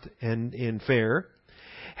and just and fair.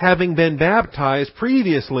 Having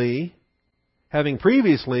previously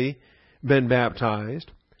been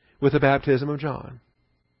baptized with the baptism of John.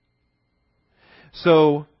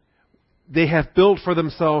 So, they have built for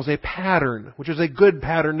themselves a pattern, which is a good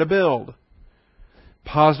pattern to build.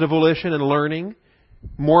 Positive volition and learning.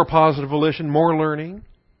 More positive volition, more learning.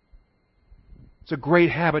 It's a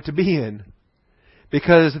great habit to be in.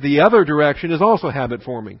 Because the other direction is also habit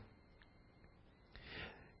forming.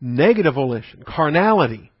 Negative volition,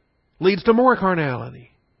 carnality, leads to more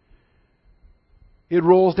carnality. It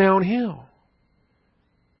rolls downhill.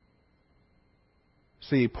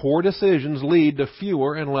 See, poor decisions lead to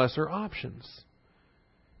fewer and lesser options.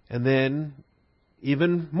 And then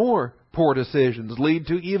even more poor decisions lead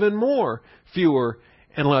to even more fewer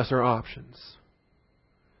and lesser options.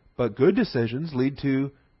 But good decisions lead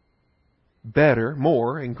to better,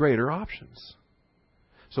 more, and greater options.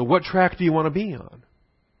 So what track do you want to be on?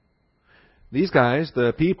 These guys,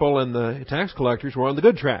 the people and the tax collectors, were on the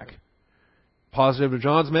good track. Positive to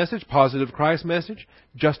John's message, positive to Christ's message,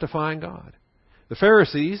 justifying God. The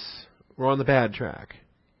Pharisees were on the bad track.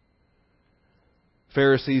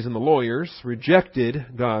 Pharisees and the lawyers rejected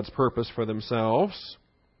God's purpose for themselves,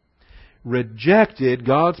 rejected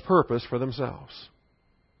God's purpose for themselves.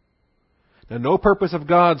 Now, no purpose of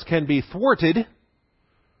God's can be thwarted,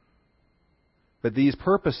 but these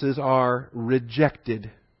purposes are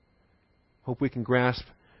rejected. Hope we can grasp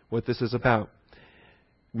what this is about.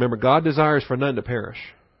 Remember, God desires for none to perish.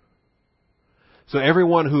 So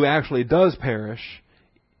everyone who actually does perish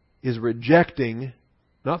is rejecting,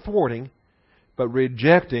 not thwarting, but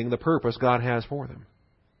rejecting the purpose God has for them.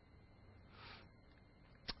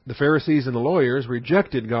 The Pharisees and the lawyers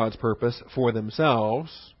rejected God's purpose for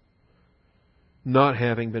themselves, not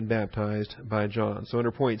having been baptized by John. So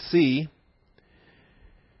under point C,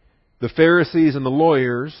 the Pharisees and the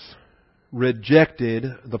lawyers rejected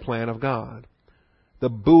the plan of God. The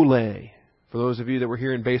boule. For those of you that were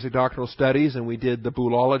here in basic doctrinal studies, and we did the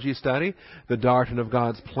boulology study, the doctrine of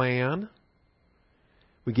God's plan.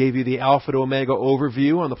 We gave you the Alpha to Omega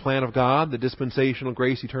overview on the plan of God, the dispensational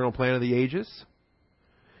grace eternal plan of the ages.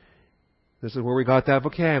 This is where we got that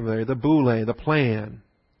vocabulary, the boule, the plan.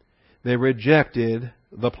 They rejected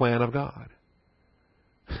the plan of God.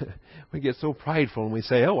 We get so prideful and we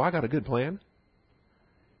say, oh, I got a good plan.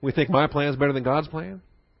 We think my plan is better than God's plan.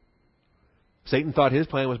 Satan thought his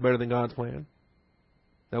plan was better than God's plan.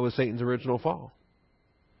 That was Satan's original fall.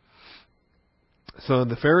 So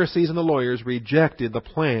the Pharisees and the lawyers rejected the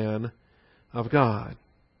plan of God.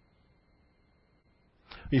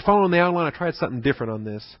 You following the outline? I tried something different on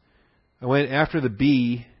this. I went after the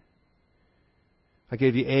B. I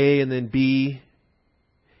gave you A and then B.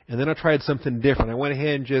 And then I tried something different. I went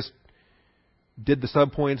ahead and just did the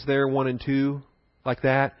subpoints there, 1 and 2, like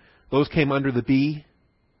that. Those came under the B.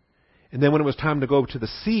 And then when it was time to go to the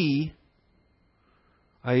C,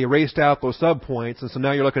 I erased out those subpoints. And so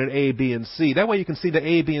now you're looking at A, B, and C. That way you can see the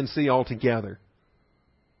A, B, and C all together.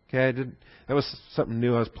 Okay, that was something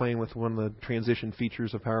new. I was playing with one of the transition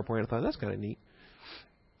features of PowerPoint. I thought, that's kind of neat.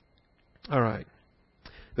 All right.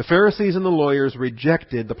 The Pharisees and the lawyers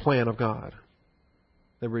rejected the plan of God.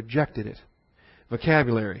 They rejected it.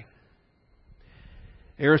 Vocabulary.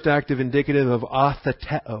 Aorist active indicative of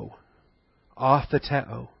atheteo.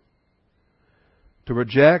 Atheteo. To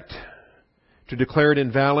reject, to declare it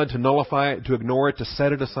invalid, to nullify it, to ignore it, to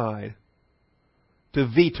set it aside. To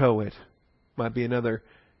veto it. Might be another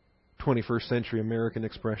 21st century American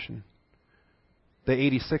expression. They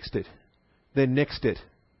 86'd it. They nixed it.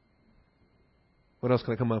 What else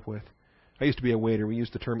can I come up with? I used to be a waiter. We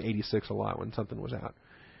used the term 86 a lot when something was out.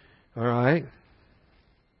 All right.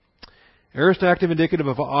 Aorist active indicative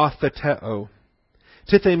of atheteo.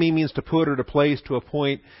 Tithemi means to put or to place, to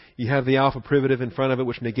appoint. You have the alpha privative in front of it,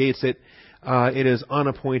 which negates it. It is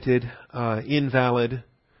unappointed, invalid,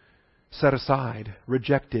 set aside,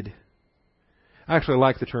 rejected. I actually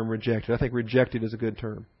like the term rejected. I think rejected is a good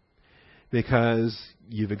term because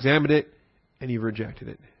you've examined it and you've rejected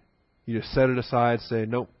it. You just set it aside, say,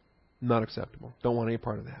 nope, not acceptable. Don't want any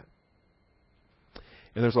part of that.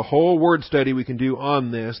 And there's a whole word study we can do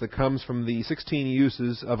on this that comes from the 16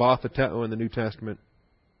 uses of atheteo in the New Testament,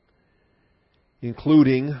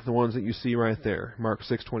 including the ones that you see right there. Mark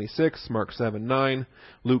 6:26, Mark 7:9,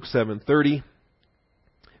 Luke 7:30.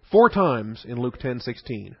 4 times in Luke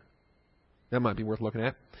 10:16. That might be worth looking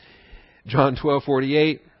at. John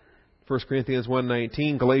 12:48, 1 Corinthians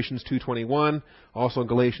 1:19, Galatians 2:21, also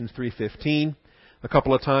Galatians 3:15. A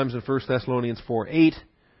couple of times in 1 Thessalonians 4:8,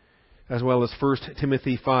 as well as 1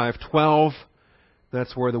 Timothy 5:12.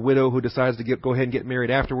 That's where the widow who decides to go ahead and get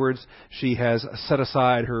married afterwards, she has set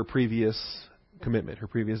aside her previous commitment, her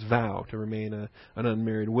previous vow to remain an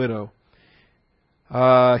unmarried widow.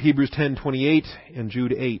 Hebrews 10:28 and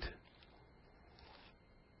Jude 8.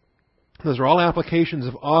 Those are all applications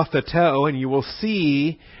of atheteo, and you will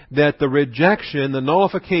see that the rejection, the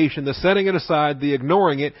nullification, the setting it aside, the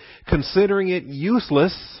ignoring it, considering it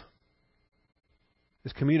useless,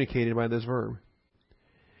 is communicated by this verb.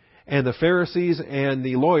 And the Pharisees and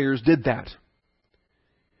the lawyers did that.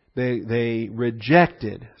 They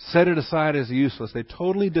rejected, set it aside as useless. They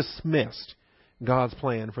totally dismissed God's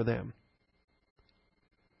plan for them.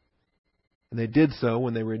 And they did so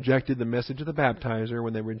when they rejected the message of the baptizer,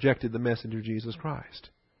 when they rejected the message of Jesus Christ.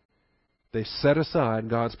 They set aside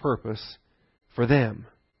God's purpose for them.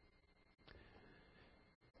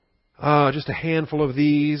 Just a handful of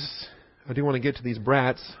these. I do want to get to these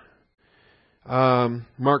brats.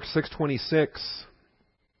 Mark 6:26.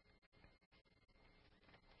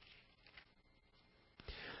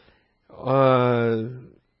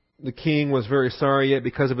 The king was very sorry, yet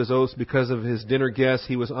because of his oaths, because of his dinner guests,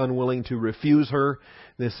 he was unwilling to refuse her.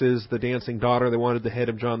 This is the dancing daughter that wanted the head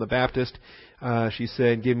of John the Baptist. She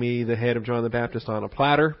said, give me the head of John the Baptist on a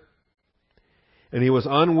platter. And he was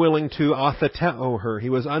unwilling to atheteo her. He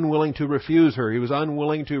was unwilling to refuse her. He was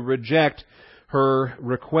unwilling to reject her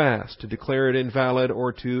request, to declare it invalid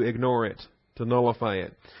or to ignore it, to nullify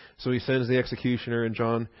it. So he sends the executioner, and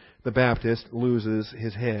John the Baptist loses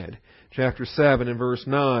his head. Chapter 7 and verse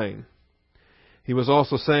 9. He was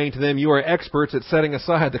also saying to them, you are experts at setting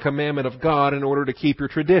aside the commandment of God in order to keep your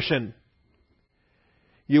tradition.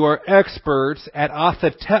 You are experts at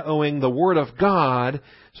atheteoing the Word of God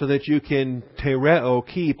so that you can tereo,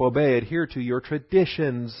 keep, obey, adhere to your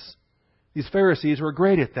traditions. These Pharisees were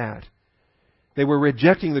great at that. They were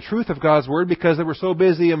rejecting the truth of God's Word because they were so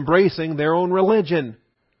busy embracing their own religion,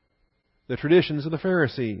 the traditions of the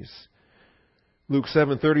Pharisees. Luke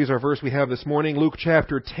 7:30 is our verse we have this morning. Luke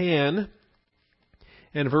chapter 10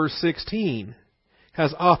 and verse 16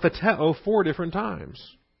 has atheteo 4 different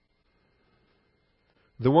times.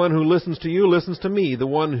 The one who listens to you listens to me. The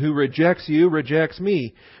one who rejects you rejects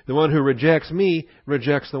me. The one who rejects me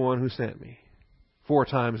rejects the one who sent me. 4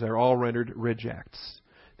 times they're all rendered rejects.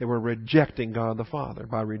 They were rejecting God the Father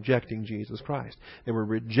by rejecting Jesus Christ. They were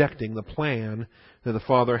rejecting the plan that the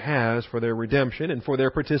Father has for their redemption and for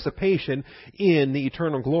their participation in the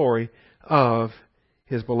eternal glory of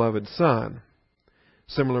His beloved Son.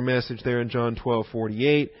 Similar message there in John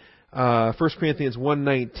 12:48. 1 Corinthians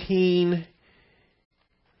 1:19.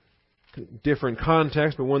 Different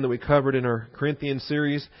context, but one that we covered in our Corinthians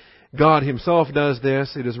series. God Himself does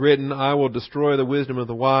this. It is written, I will destroy the wisdom of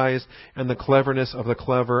the wise, and the cleverness of the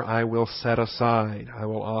clever I will set aside. I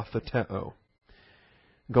will atheteo.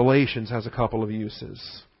 Galatians has a couple of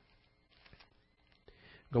uses.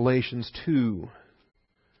 Galatians 2.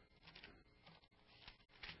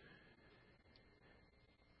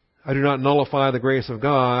 I do not nullify the grace of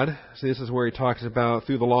God. See, this is where he talks about,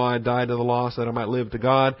 through the law I died to the law so that I might live to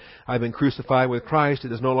God. I've been crucified with Christ.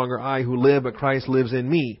 It is no longer I who live, but Christ lives in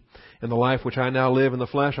me. In the life which I now live in the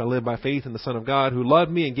flesh, I live by faith in the Son of God who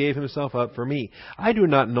loved me and gave Himself up for me. I do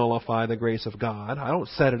not nullify the grace of God. I don't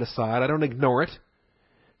set it aside. I don't ignore it.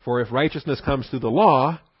 For if righteousness comes through the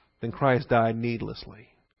law, then Christ died needlessly.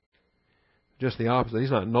 Just the opposite.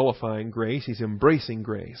 He's not nullifying grace. He's embracing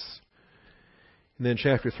grace. And then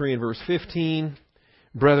chapter 3 and verse 15,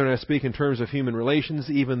 brethren, I speak in terms of human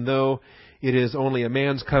relations, even though it is only a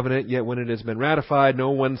man's covenant, yet when it has been ratified,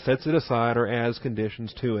 no one sets it aside or adds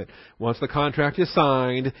conditions to it. Once the contract is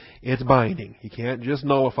signed, it's binding. You can't just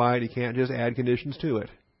nullify it. You can't just add conditions to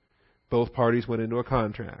it. Both parties went into a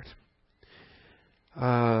contract.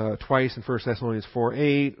 Twice in 1 Thessalonians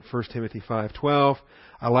 4:8, 1 Timothy 5:12.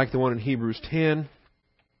 I like the one in Hebrews 10.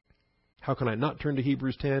 How can I not turn to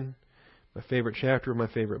Hebrews 10? My favorite chapter of my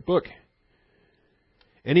favorite book.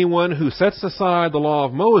 Anyone who sets aside the law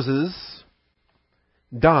of Moses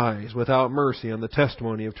dies without mercy on the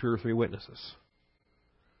testimony of 2 or 3 witnesses.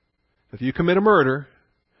 If you commit a murder,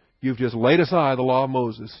 you've just laid aside the law of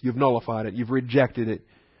Moses. You've nullified it. You've rejected it.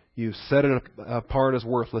 You've set it apart as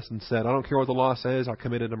worthless and said, I don't care what the law says, I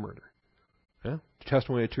committed a murder. Yeah? The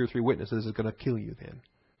testimony of 2 or 3 witnesses is going to kill you then.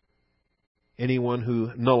 Anyone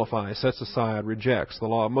who nullifies, sets aside, rejects the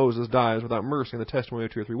law of Moses dies without mercy in the testimony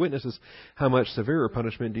of 2 or 3 witnesses. How much severer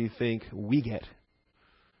punishment do you think we get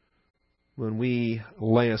when we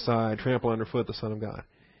lay aside, trample underfoot the Son of God?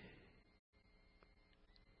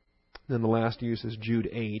 Then the last use is Jude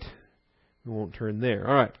 8. We won't turn there.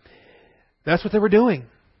 All right. That's what they were doing.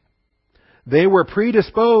 They were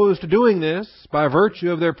predisposed to doing this by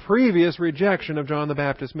virtue of their previous rejection of John the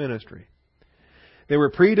Baptist's ministry. They were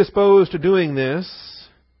predisposed to doing this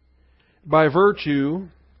by virtue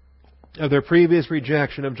of their previous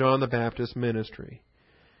rejection of John the Baptist's ministry.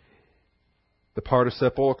 The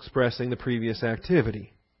participle expressing the previous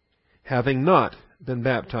activity, having not been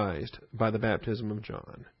baptized by the baptism of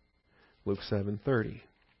John. Luke 7:30.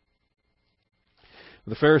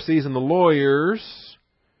 The Pharisees and the lawyers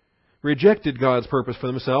rejected God's purpose for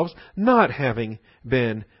themselves, not having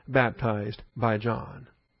been baptized by John.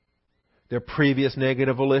 Their previous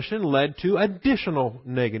negative volition led to additional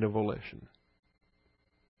negative volition.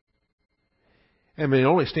 I mean, it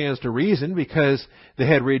only stands to reason because they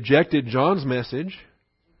had rejected John's message.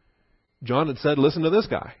 John had said, listen to this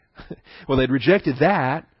guy. Well, they'd rejected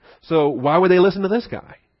that, so why would they listen to this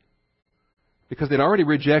guy? Because they'd already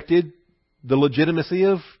rejected the legitimacy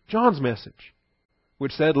of John's message,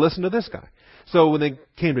 which said, listen to this guy. So when they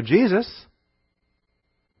came to Jesus,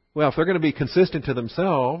 well, if they're going to be consistent to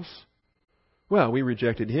themselves, well, we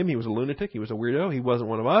rejected him. He was a lunatic. He was a weirdo. He wasn't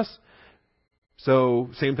one of us. So,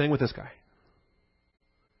 same thing with this guy.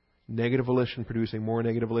 Negative volition producing more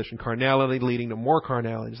negative volition. Carnality leading to more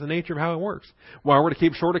carnality. It's the nature of how it works. Why we're to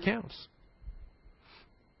keep short accounts.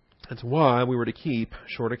 That's why we were to keep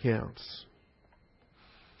short accounts.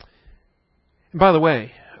 By the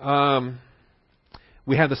way,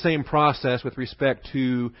 we have the same process with respect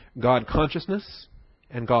to God consciousness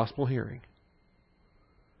and gospel hearing.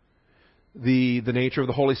 The nature of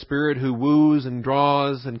the Holy Spirit who woos and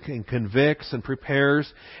draws and convicts and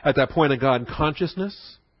prepares at that point of God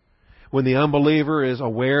consciousness, when the unbeliever is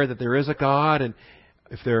aware that there is a God, and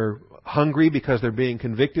if they're hungry because they're being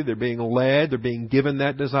convicted, they're being led, they're being given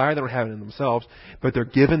that desire, they don't have it in themselves, but they're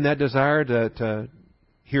given that desire to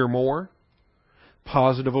hear more.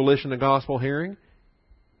 Positive volition of gospel hearing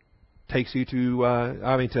takes you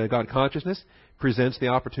to God consciousness, presents the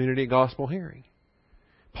opportunity of gospel hearing.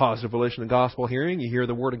 Positive volition of gospel hearing, you hear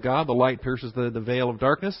the Word of God, the light pierces the veil of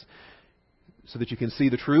darkness so that you can see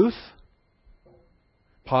the truth.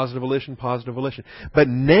 Positive volition, positive volition. But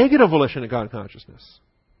negative volition of God consciousness,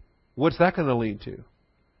 what's that going to lead to?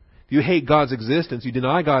 If you hate God's existence, you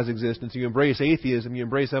deny God's existence, you embrace atheism, you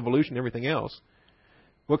embrace evolution, everything else,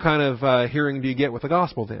 what kind of hearing do you get with the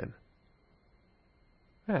gospel then?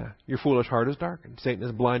 Yeah, your foolish heart is darkened. Satan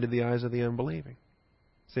has blinded the eyes of the unbelieving.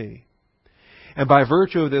 See? And by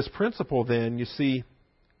virtue of this principle, then, you see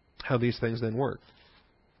how these things then work.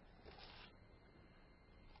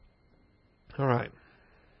 All right.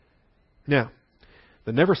 Now,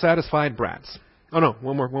 the never satisfied brats. Oh no,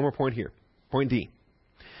 one more point here. Point D.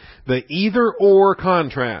 The either-or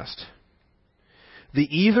contrast. The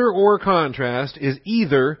either-or contrast is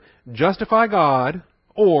either justify God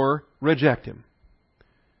or reject Him.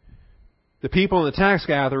 The people and the tax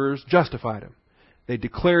gatherers justified Him. They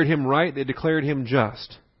declared Him right. They declared Him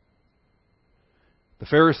just. The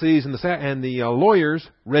Pharisees and the lawyers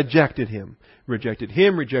rejected Him. Rejected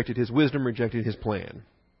Him, rejected His wisdom, rejected His plan.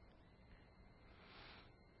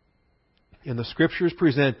 And the Scriptures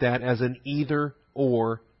present that as an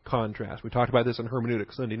either-or contrast. We talked about this on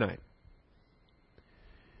hermeneutics Sunday night.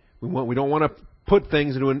 We don't want to put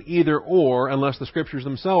things into an either-or unless the Scriptures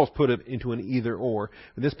themselves put it into an either-or.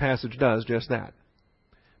 And this passage does just that.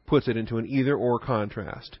 Puts it into an either-or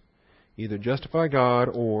contrast. Either justify God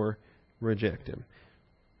or reject Him.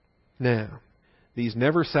 Now, these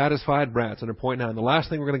never satisfied brats, under point 9, the last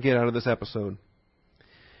thing we're going to get out of this episode.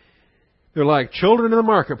 They're like children in the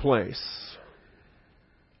marketplace.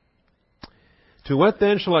 To what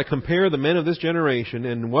then shall I compare the men of this generation,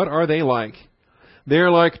 and what are they like? They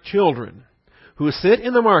are like children who sit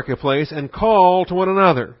in the marketplace and call to one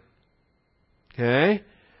another. Okay?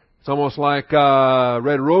 It's almost like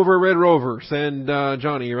Red Rover, send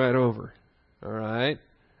Johnny right over. All right?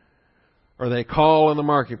 Or they call in the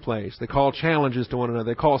marketplace. They call challenges to one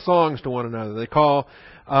another. They call songs to one another. They call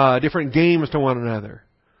different games to one another.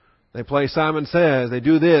 They play Simon Says. They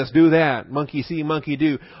do this, do that. Monkey see, monkey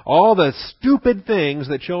do. All the stupid things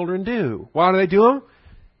that children do. Why do they do them?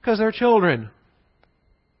 Because they're children.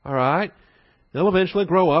 All right? They'll eventually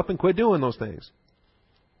grow up and quit doing those things.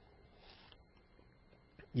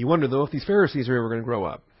 You wonder, though, if these Pharisees are ever going to grow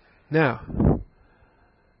up. Now,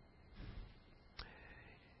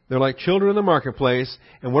 they're like children in the marketplace,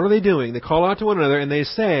 and what are they doing? They call out to one another, and they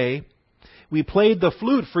say, we played the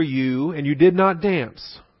flute for you, and you did not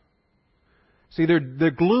dance. See,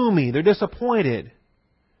 they're gloomy. They're disappointed.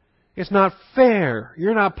 It's not fair.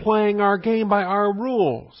 You're not playing our game by our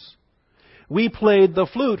rules. We played the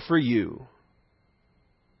flute for you.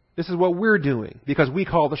 This is what we're doing, because we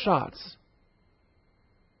call the shots.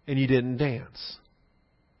 And you didn't dance.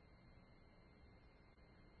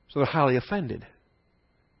 So they're highly offended.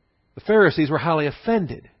 The Pharisees were highly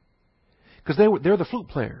offended because they're the flute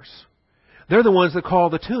players. They're the ones that call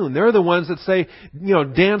the tune. They're the ones that say,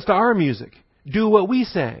 dance to our music. Do what we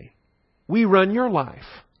say. We run your life.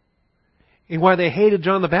 And why they hated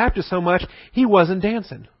John the Baptist so much, he wasn't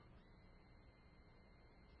dancing.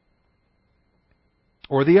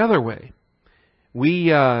 Or the other way. We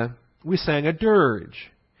sang a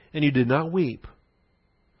dirge, and you did not weep.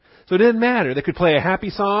 So it didn't matter. They could play a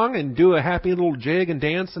happy song and do a happy little jig and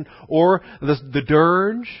dance, or the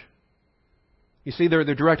dirge. You see, they're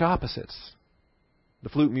direct opposites. The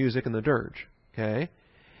flute music and the dirge. Okay?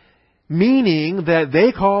 Meaning that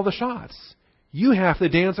they call the shots. You have to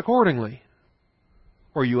dance accordingly.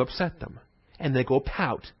 Or you upset them. And they go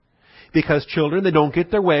pout. Because children, they don't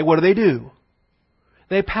get their way. What do?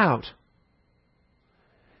 They pout.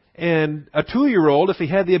 And a 2-year-old, if he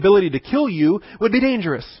had the ability to kill you, would be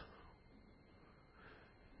dangerous.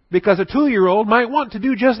 Because a 2-year-old might want to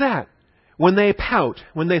do just that. When they pout,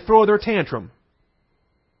 when they throw their tantrum.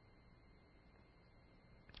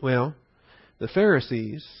 Well, the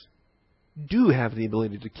Pharisees do have the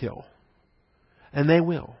ability to kill. And they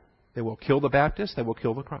will. They will kill the Baptist. They will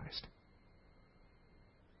kill the Christ.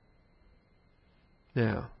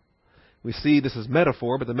 Now, We see this as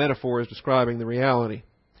metaphor, but the metaphor is describing the reality.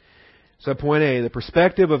 Subpoint A, the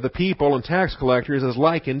perspective of the people and tax collectors is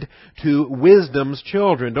likened to wisdom's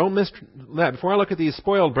children. Don't miss that. Before I look at these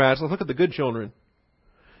spoiled brats, let's look at the good children.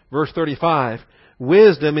 Verse 35,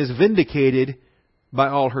 wisdom is vindicated by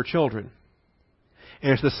all her children.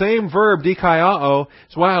 And it's the same verb, dikaiao.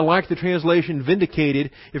 That's why I like the translation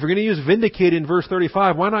vindicated. If you're going to use vindicated in verse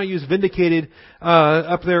 35, why not use vindicated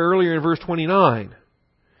up there earlier in verse 29?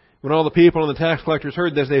 When all the people and the tax collectors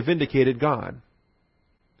heard this, they vindicated God.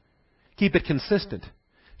 Keep it consistent.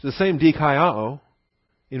 It's the same dikaiao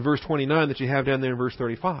in verse 29 that you have down there in verse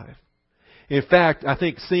 35. In fact, I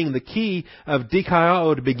think seeing the key of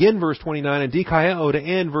dikaiao to begin verse 29 and dikaiao to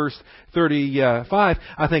end verse 35,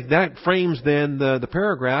 I think that frames then the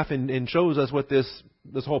paragraph and shows us what this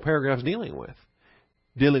whole paragraph is dealing with.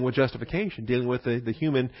 Dealing with justification, dealing with the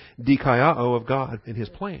human dikaiao of God and His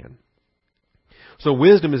plan. So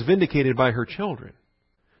wisdom is vindicated by her children.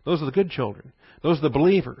 Those are the good children. Those are the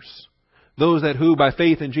believers. Those who by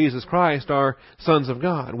faith in Jesus Christ are sons of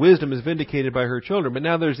God. Wisdom is vindicated by her children. But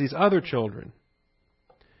now there's these other children.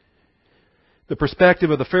 The perspective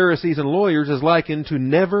of the Pharisees and lawyers is likened to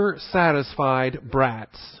never satisfied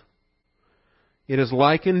brats. It is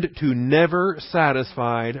likened to never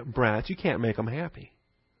satisfied brats. You can't make them happy.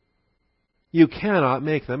 You cannot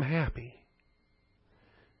make them happy.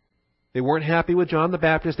 They weren't happy with John the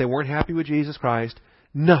Baptist. They weren't happy with Jesus Christ.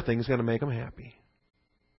 Nothing's going to make them happy.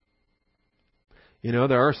 You know,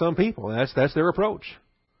 there are some people, that's their approach.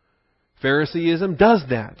 Phariseeism does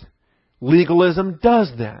that. Legalism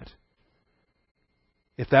does that.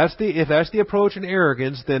 If that's the approach and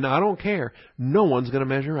arrogance, then I don't care. No one's going to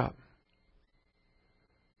measure up.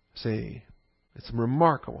 See, it's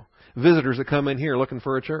remarkable. Visitors that come in here looking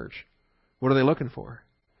for a church, what are they looking for?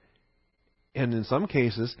 And in some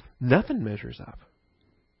cases, nothing measures up.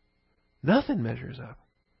 Nothing measures up.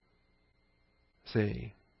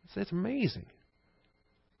 See, it's amazing.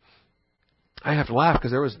 I have to laugh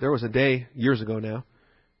because there was a day years ago now,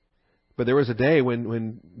 but there was a day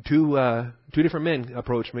when two different men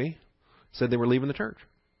approached me, said they were leaving the church,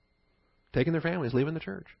 taking their families, leaving the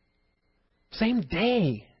church. Same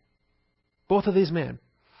day, both of these men.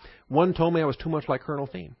 One told me I was too much like Colonel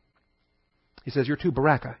Theme. He says, "You're too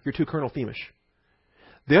Baraka. You're too Colonel Themish."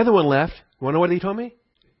 The other one left. You want to know what he told me?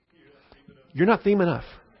 You're not Theme enough.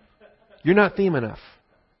 You're not Theme enough.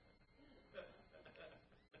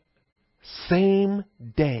 Same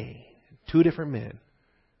day, two different men.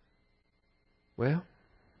 Well,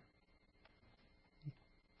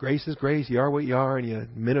 grace is grace. You are what you are, and you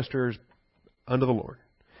minister unto the Lord.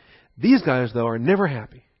 These guys, though, are never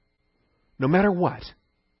happy. No matter what.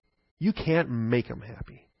 You can't make them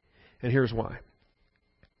happy. And here's why.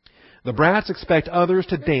 The brats expect others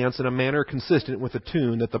to dance in a manner consistent with the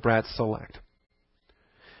tune that the brats select.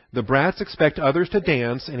 The brats expect others to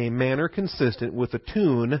dance in a manner consistent with the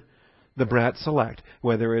tune the brats select,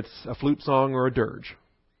 whether it's a flute song or a dirge.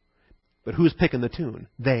 But who's picking the tune?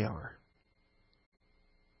 They are.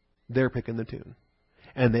 They're picking the tune.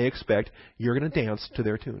 And they expect you're going to dance to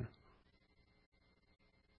their tune.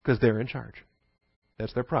 Because they're in charge.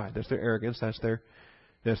 That's their pride. That's their arrogance. That's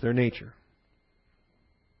their nature.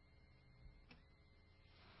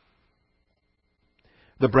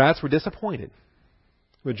 The brats were disappointed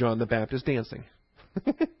with John the Baptist dancing.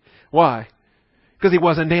 Why? Because he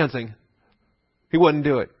wasn't dancing. He wouldn't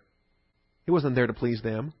do it. He wasn't there to please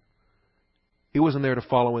them. He wasn't there to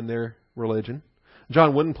follow in their religion.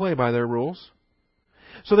 John wouldn't play by their rules.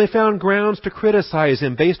 So they found grounds to criticize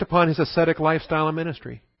him based upon his ascetic lifestyle and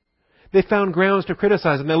ministry. They found grounds to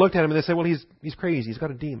criticize him. They looked at him and they said, well, he's crazy. He's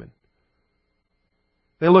got a demon.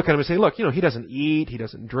 They look at him and say, look, he doesn't eat. He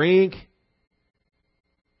doesn't drink.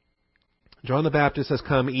 John the Baptist has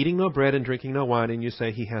come eating no bread and drinking no wine, and you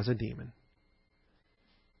say he has a demon.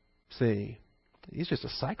 See, he's just a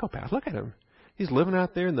psychopath. Look at him. He's living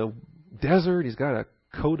out there in the desert. He's got a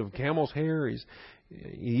coat of camel's hair. He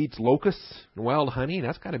eats locusts and wild honey.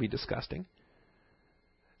 That's got to be disgusting.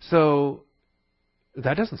 So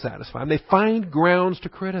that doesn't satisfy them. They find grounds to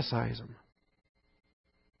criticize him.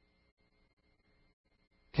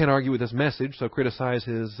 Can't argue with his message, so criticize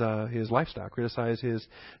his lifestyle, criticize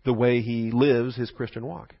the way he lives his Christian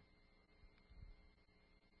walk.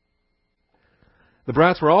 The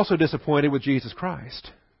brats were also disappointed with Jesus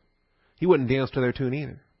Christ. He wouldn't dance to their tune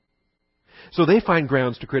either. So they find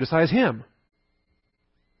grounds to criticize him.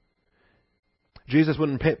 Jesus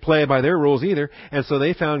wouldn't play by their rules either, and so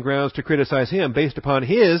they found grounds to criticize him based upon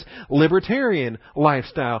his libertarian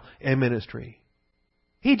lifestyle and ministry.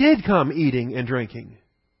 He did come eating and drinking,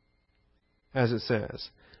 as it says.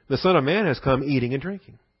 The Son of Man has come eating and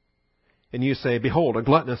drinking. And you say, behold, a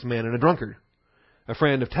gluttonous man and a drunkard, a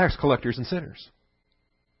friend of tax collectors and sinners.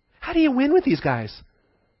 How do you win with these guys?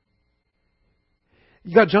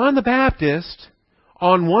 You got John the Baptist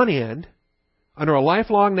on one end, under a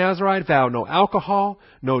lifelong Nazirite vow, no alcohol,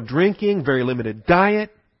 no drinking, very limited diet,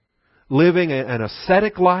 living an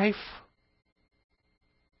ascetic life.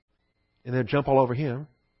 And then jump all over him.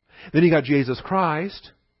 Then you got Jesus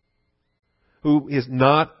Christ, who is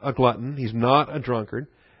not a glutton, he's not a drunkard,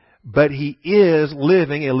 but he is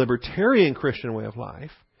living a libertarian Christian way of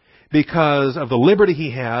life because of the liberty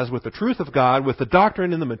he has with the truth of God, with the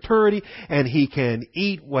doctrine and the maturity, and he can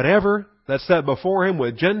eat whatever that's set before him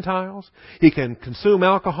with Gentiles. He can consume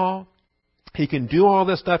alcohol. He can do all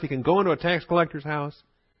this stuff. He can go into a tax collector's house.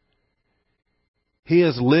 He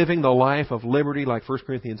is living the life of liberty like 1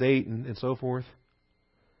 Corinthians 8 and so forth.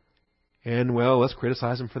 And, well, let's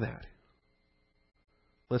criticize him for that.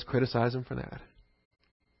 Let's criticize him for that.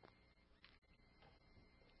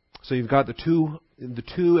 So you've got the two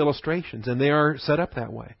illustrations, and they are set up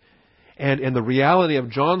that way. And the reality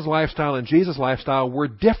of John's lifestyle and Jesus' lifestyle were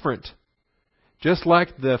different. Just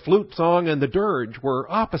like the flute song and the dirge were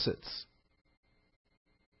opposites.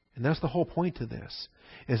 And that's the whole point to this,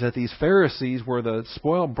 is that these Pharisees were the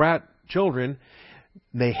spoiled brat children.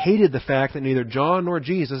 They hated the fact that neither John nor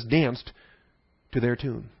Jesus danced to their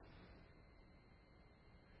tune.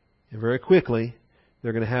 And very quickly,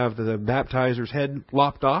 they're going to have the baptizer's head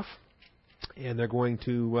lopped off, and they're going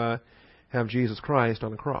to have Jesus Christ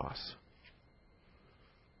on the cross.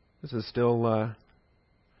 This is still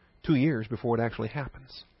 2 years before it actually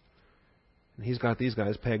happens. And he's got these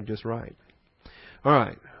guys pegged just right. All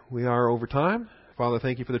right, we are over time. Father,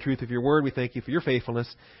 thank you for the truth of your word. We thank you for your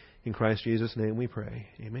faithfulness. In Christ Jesus' name we pray.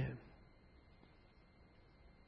 Amen.